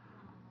Lord.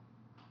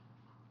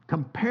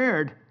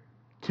 Compared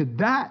to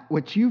that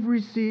which you've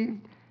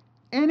received,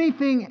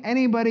 anything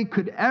anybody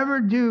could ever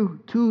do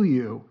to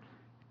you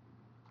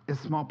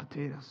is small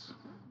potatoes.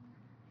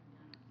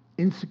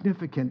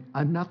 Insignificant,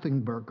 a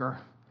nothing burger.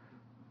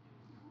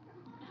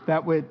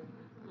 That would,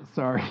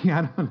 sorry,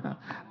 I don't know.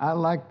 I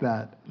like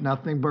that.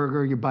 Nothing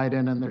burger, you bite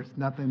in and there's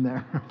nothing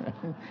there.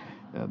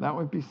 Yeah, that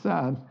would be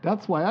sad.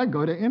 That's why I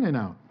go to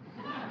In-N-Out.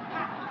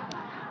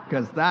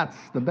 Because that's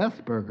the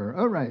best burger.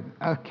 All right,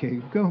 okay,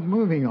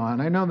 moving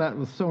on. I know that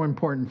was so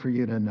important for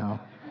you to know.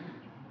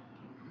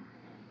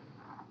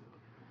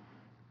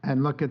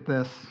 And look at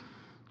this.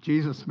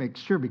 Jesus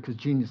makes sure, because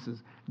Jesus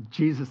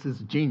is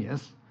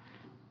genius.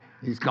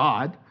 He's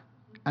God.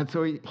 And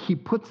so he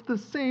puts the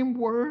same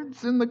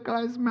words in the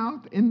guy's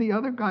mouth, in the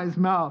other guy's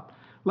mouth.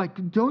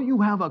 Like, don't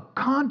you have a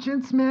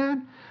conscience,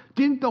 man?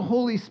 Didn't the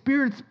Holy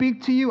Spirit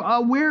speak to you?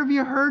 Where have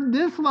you heard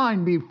this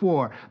line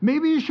before?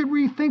 Maybe you should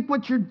rethink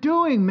what you're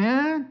doing,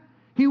 man.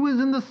 He was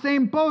in the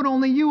same boat,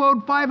 only you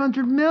owed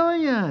 $500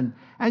 million.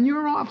 And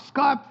you're off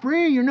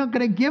scot-free. You're not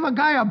going to give a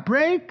guy a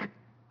break?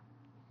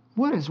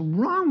 What is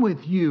wrong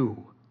with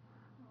you?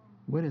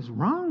 What is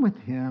wrong with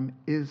him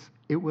is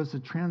it was a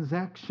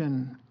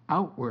transaction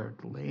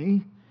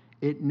outwardly.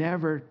 It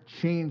never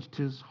changed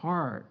his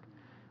heart.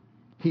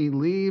 He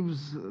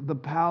leaves the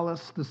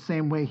palace the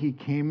same way he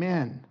came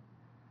in.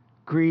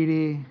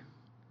 Greedy,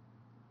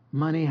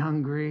 money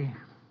hungry,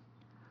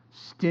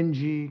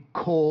 stingy,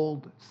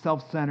 cold,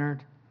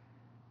 self-centered.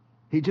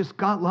 He just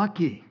got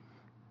lucky.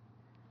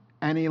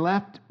 And he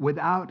left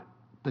without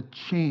the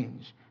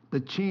change. The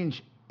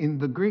change in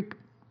the Greek,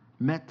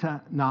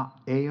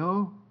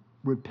 metanoeo,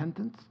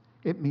 repentance,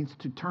 it means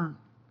to turn.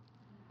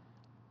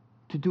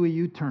 To do a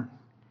U-turn.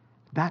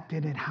 That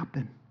didn't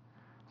happen.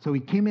 So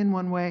he came in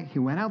one way, he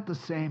went out the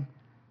same,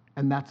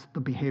 and that's the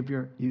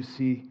behavior you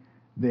see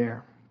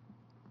there.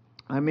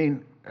 I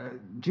mean,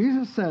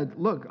 Jesus said,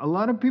 look, a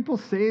lot of people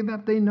say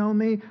that they know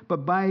me,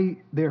 but by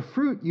their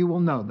fruit you will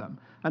know them.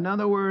 In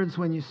other words,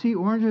 when you see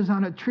oranges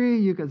on a tree,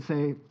 you can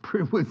say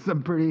with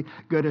some pretty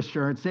good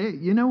assurance, say,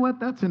 you know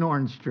what, that's an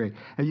orange tree.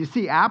 And you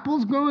see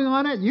apples growing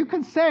on it, you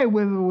can say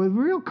with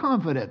real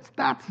confidence,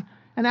 that's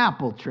an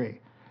apple tree.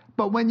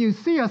 But when you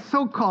see a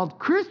so-called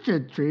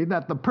Christian tree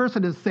that the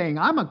person is saying,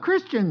 I'm a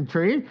Christian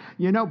tree,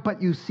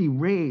 but you see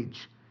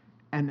rage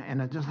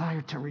and a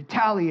desire to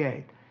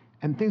retaliate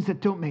and things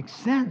that don't make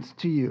sense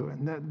to you.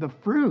 And the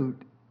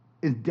fruit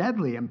is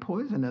deadly and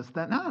poisonous.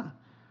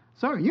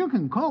 Sorry, you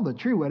can call the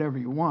tree whatever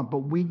you want, but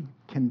we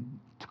can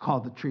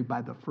call the tree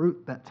by the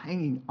fruit that's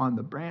hanging on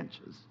the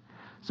branches.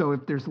 So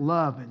if there's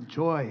love and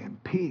joy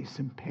and peace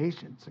and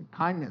patience and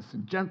kindness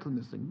and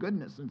gentleness and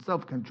goodness and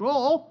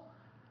self-control,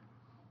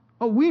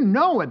 we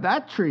know what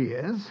that tree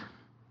is.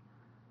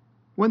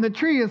 When the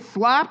tree is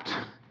slapped,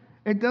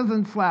 it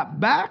doesn't slap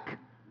back.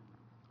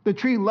 The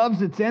tree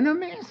loves its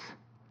enemies.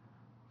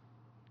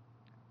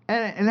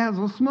 And it has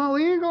a small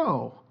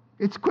ego.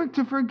 It's quick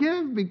to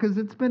forgive because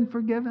it's been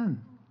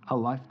forgiven. A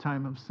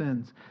lifetime of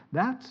sins.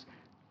 That's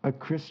a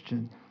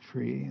Christian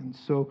tree. And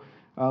so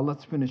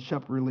let's finish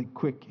up really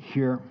quick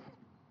here.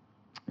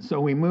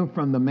 So we move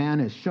from the man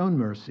is shown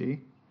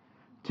mercy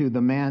to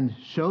the man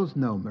shows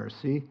no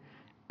mercy.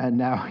 And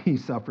now he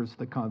suffers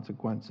the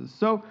consequences.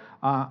 So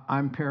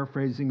I'm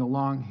paraphrasing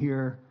along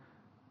here.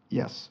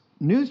 Yes,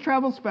 news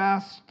travels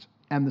fast,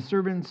 and the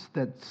servants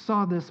that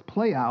saw this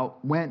play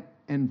out went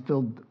and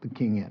filled the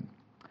king in.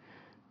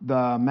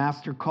 The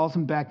master calls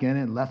him back in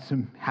and lets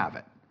him have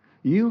it.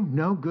 You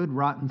no good,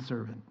 rotten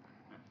servant.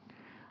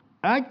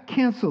 I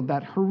canceled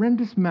that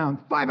horrendous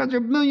amount,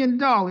 $500 million,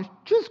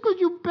 just because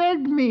you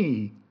begged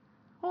me.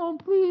 Oh,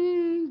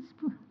 please.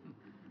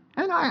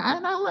 And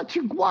I'll let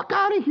you walk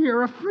out of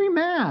here a free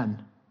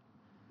man.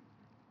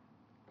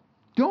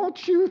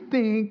 Don't you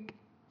think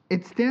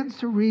it stands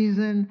to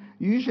reason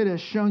you should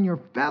have shown your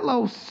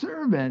fellow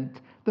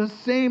servant the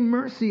same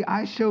mercy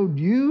I showed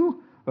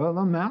you? Well,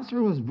 the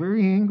master was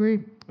very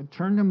angry. I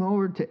turned him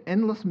over to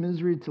endless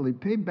misery till he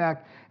paid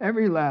back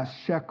every last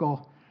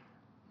shekel.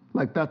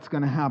 Like that's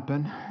going to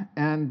happen.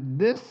 And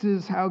this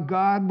is how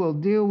God will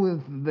deal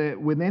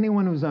with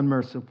anyone who's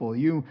unmerciful.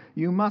 You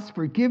must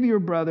forgive your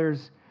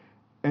brothers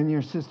and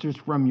your sisters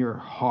from your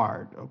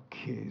heart.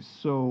 Okay,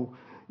 so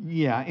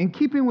yeah, in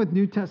keeping with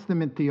New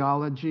Testament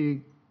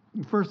theology,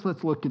 first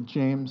let's look at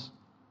James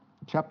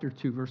chapter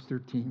 2, verse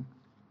 13.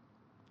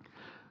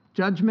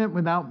 Judgment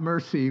without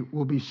mercy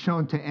will be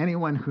shown to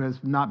anyone who has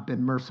not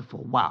been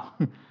merciful. Wow.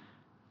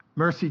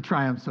 Mercy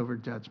triumphs over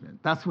judgment.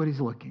 That's what he's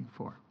looking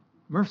for.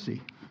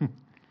 Mercy.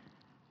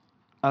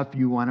 If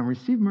you want to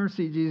receive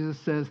mercy, Jesus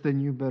says,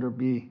 then you better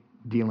be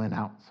dealing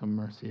out some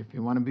mercy. If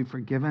you want to be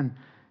forgiven,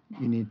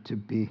 you need to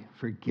be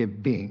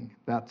forgiving.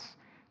 That's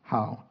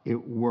how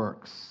it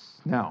works.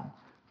 Now,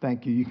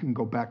 thank you. You can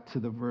go back to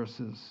the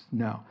verses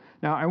now.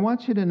 Now, I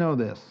want you to know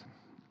this.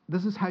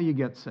 This is how you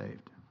get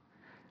saved.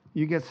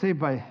 You get saved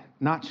by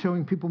not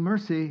showing people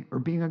mercy or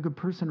being a good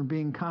person or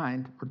being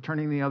kind or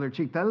turning the other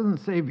cheek. That doesn't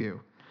save you,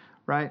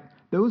 right?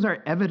 Those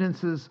are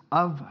evidences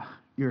of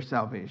your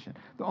salvation.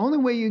 The only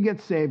way you get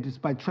saved is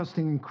by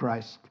trusting in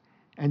Christ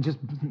and just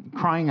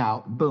crying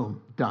out,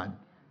 boom, done.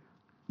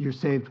 You're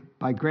saved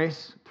by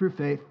grace through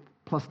faith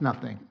plus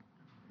nothing.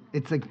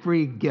 It's a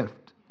free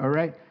gift, all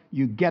right?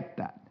 You get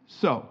that.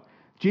 So,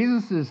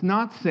 Jesus is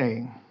not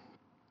saying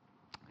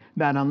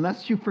that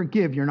unless you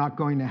forgive, you're not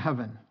going to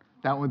heaven.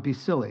 That would be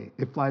silly.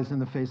 It flies in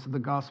the face of the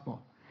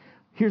gospel.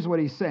 Here's what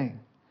he's saying.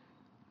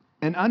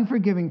 An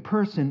unforgiving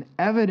person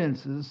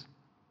evidences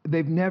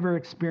they've never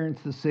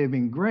experienced the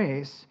saving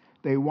grace.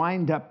 They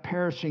wind up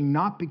perishing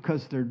not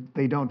because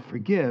they don't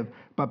forgive,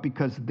 but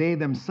because they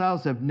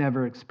themselves have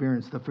never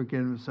experienced the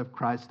forgiveness of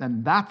Christ,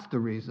 and that's the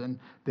reason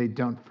they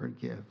don't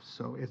forgive.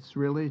 So it's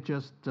really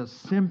just a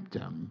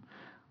symptom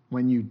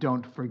when you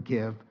don't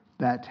forgive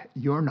that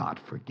you're not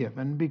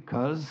forgiven,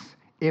 because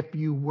if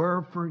you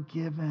were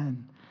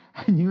forgiven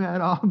and you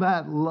had all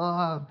that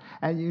love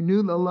and you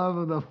knew the love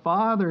of the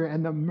Father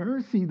and the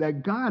mercy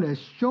that God has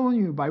shown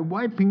you by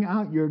wiping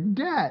out your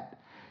debt,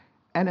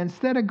 and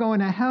instead of going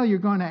to hell, you're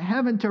going to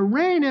heaven to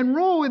reign and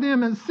rule with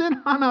him and sit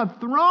on a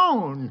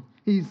throne,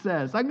 he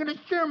says. I'm going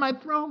to share my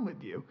throne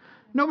with you.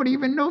 Nobody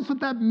even knows what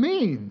that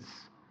means.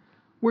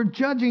 We're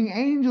judging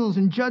angels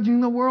and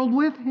judging the world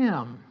with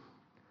him.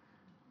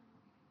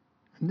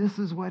 And this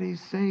is what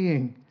he's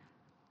saying.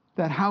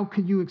 That how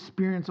could you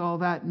experience all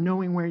that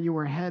knowing where you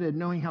were headed,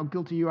 knowing how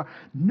guilty you are,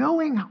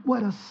 knowing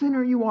what a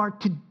sinner you are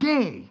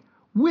today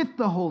with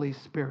the Holy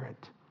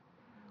Spirit.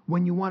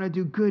 When you want to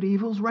do good,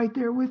 evil's right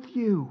there with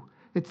you.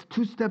 It's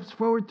 2 steps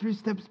forward, 3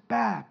 steps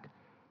back.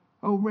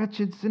 Oh,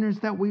 wretched sinners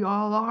that we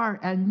all are.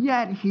 And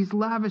yet he's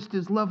lavished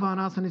his love on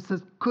us and he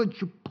says, could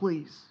you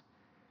please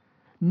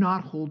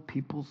not hold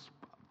people's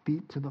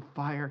feet to the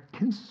fire,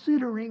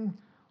 considering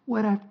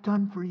what I've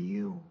done for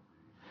you?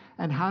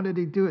 And how did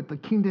he do it? The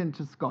king didn't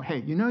just go,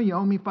 hey, you know you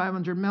owe me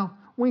 500 mil?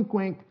 Wink,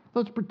 wink.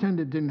 Let's pretend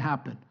it didn't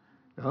happen.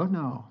 Oh,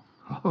 no.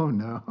 Oh,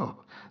 no.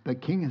 The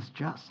king is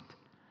just.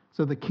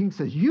 So the king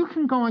says, you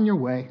can go on your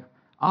way.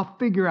 I'll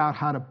figure out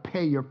how to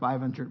pay your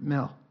 500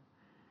 mil.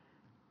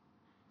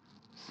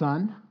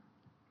 Son,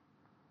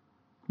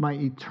 my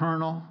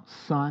eternal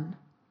son,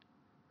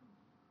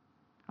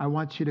 I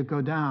want you to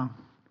go down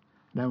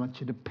and I want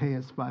you to pay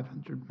us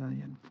 500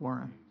 million for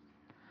him,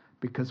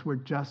 because we're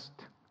just.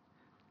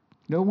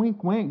 No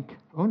wink, wink.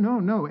 Oh,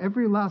 no.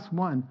 Every last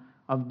one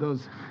of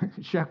those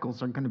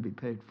shekels are going to be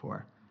paid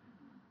for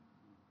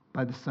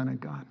by the Son of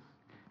God.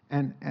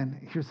 And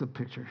here's a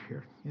picture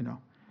here, you know.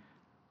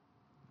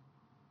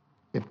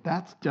 If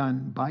that's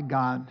done by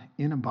God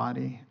in a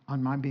body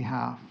on my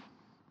behalf,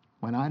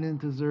 when I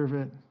didn't deserve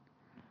it,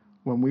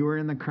 when we were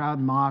in the crowd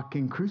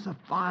mocking,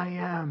 crucify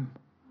him,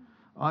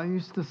 I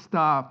used to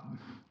stop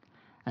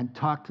and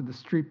talk to the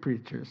street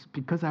preachers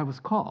because I was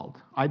called.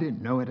 I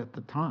didn't know it at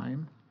the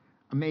time.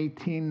 I'm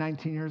 18,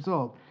 19 years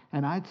old.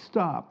 And I'd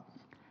stop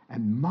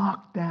and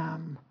mock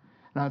them.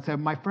 And I'd say,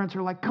 my friends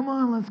are like, come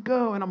on, let's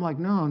go. And I'm like,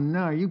 no,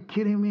 are you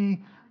kidding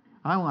me?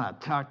 I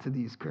want to talk to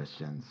these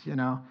Christians, you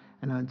know.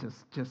 And I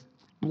just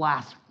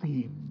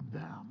blasphemed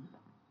them.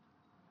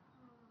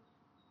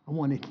 I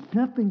wanted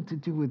nothing to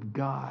do with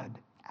God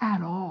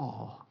at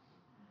all.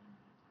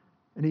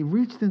 And he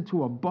reached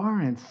into a bar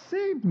and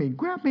saved me,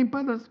 grabbed me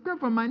by the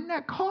scruff of my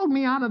neck, hauled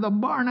me out of the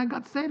bar, and I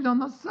got saved on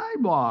the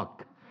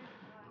sidewalk.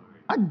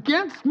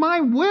 Against my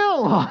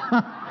will.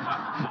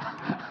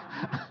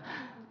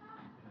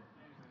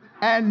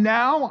 And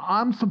now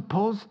I'm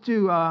supposed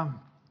to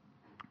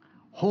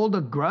hold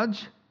a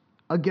grudge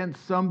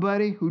against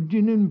somebody who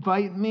didn't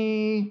invite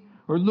me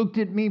or looked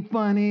at me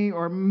funny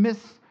or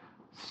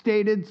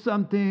misstated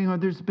something, or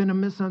there's been a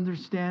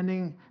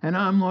misunderstanding and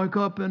I'm like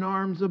up in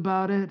arms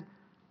about it,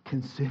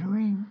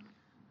 considering.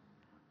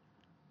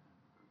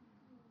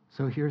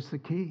 So here's the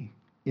key.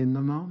 In the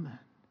moment,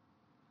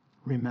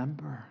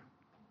 remember.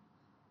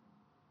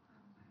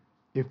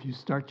 If you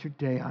start your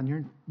day on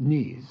your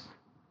knees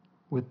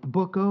with the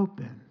book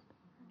open,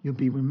 you'll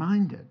be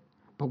reminded.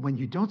 But when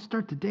you don't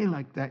start the day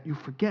like that, you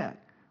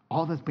forget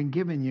all that's been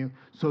given you,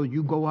 so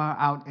you go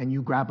out and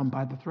you grab them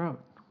by the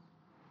throat.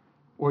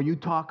 Or you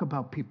talk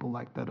about people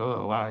like that.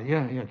 Oh, wow,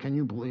 yeah, can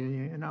you believe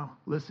it? You know,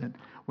 listen,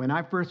 when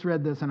I first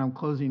read this, and I'm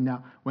closing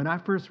now, when I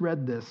first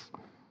read this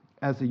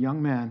as a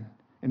young man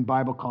in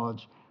Bible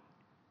college,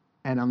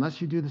 and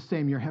unless you do the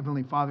same, your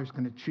Heavenly Father's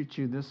going to treat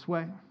you this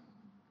way.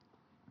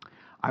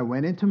 I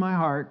went into my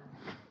heart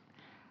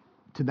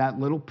to that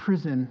little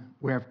prison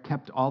where I've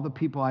kept all the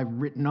people I've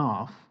written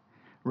off,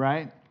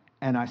 right?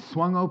 And I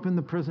swung open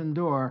the prison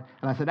door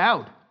and I said,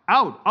 out,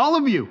 all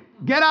of you,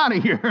 get out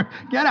of here.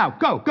 Get out,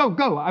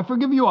 go. I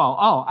forgive you all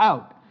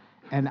out.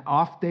 And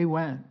off they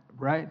went,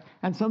 right?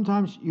 And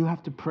sometimes you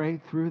have to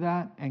pray through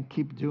that and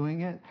keep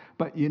doing it.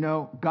 But you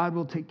know, God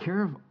will take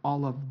care of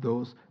all of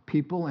those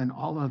people and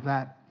all of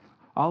that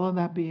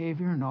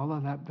behavior and all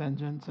of that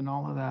vengeance and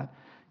all of that.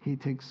 He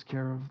takes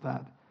care of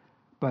that.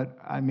 But,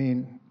 I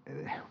mean,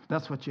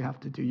 that's what you have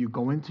to do. You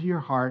go into your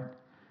heart,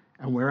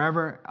 and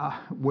wherever,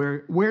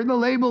 where the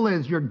label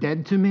is, you're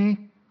dead to me,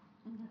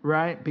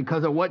 right?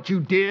 Because of what you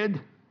did,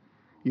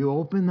 you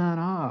open that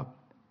up,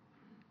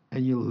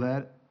 and you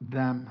let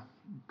them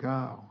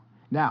go.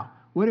 Now,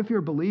 what if you're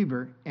a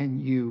believer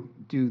and you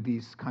do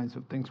these kinds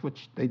of things,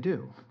 which they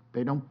do?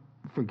 They don't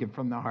forgive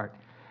from the heart.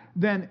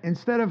 Then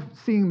instead of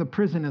seeing the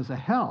prison as a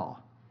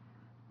hell,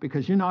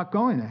 because you're not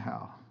going to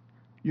hell,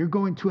 you're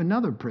going to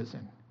another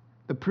prison,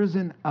 the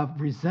prison of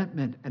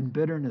resentment and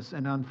bitterness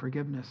and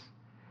unforgiveness.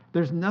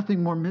 There's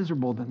nothing more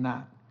miserable than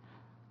that.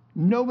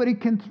 Nobody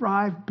can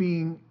thrive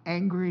being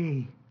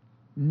angry.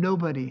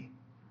 Nobody.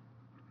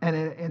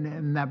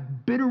 And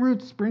that bitter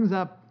root springs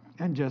up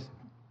and just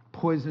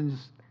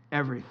poisons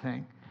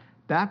everything.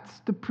 That's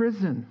the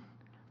prison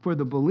for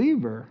the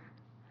believer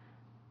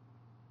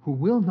who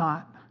will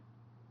not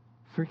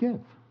forgive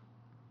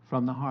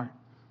from the heart.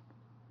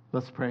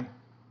 Let's pray.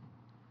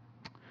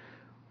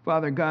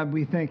 Father God,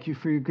 we thank you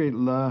for your great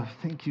love.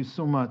 Thank you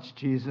so much,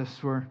 Jesus,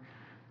 for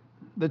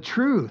the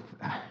truth.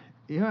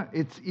 Yeah,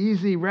 it's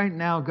easy right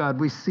now, God.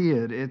 We see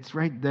it. It's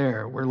right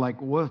there. We're like,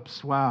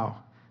 whoops, wow,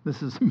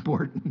 this is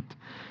important.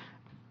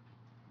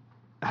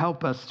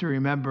 Help us to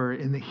remember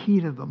in the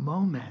heat of the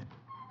moment,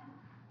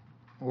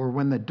 or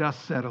when the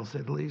dust settles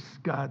at least,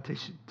 God,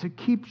 to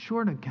keep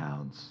short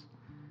accounts.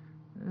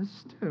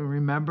 Just to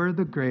remember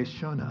the grace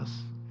shown us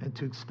and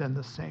to extend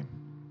the same.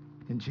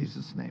 In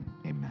Jesus' name,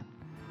 amen.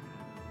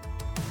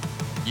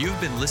 You've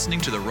been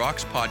listening to the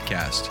Rocks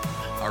Podcast.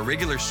 Our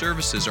regular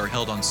services are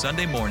held on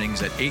Sunday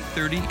mornings at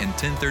 8:30 and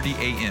 10:30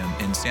 a.m.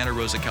 in Santa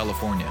Rosa,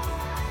 California.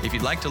 If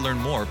you'd like to learn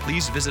more,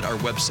 please visit our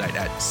website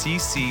at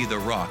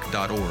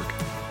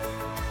cctherock.org.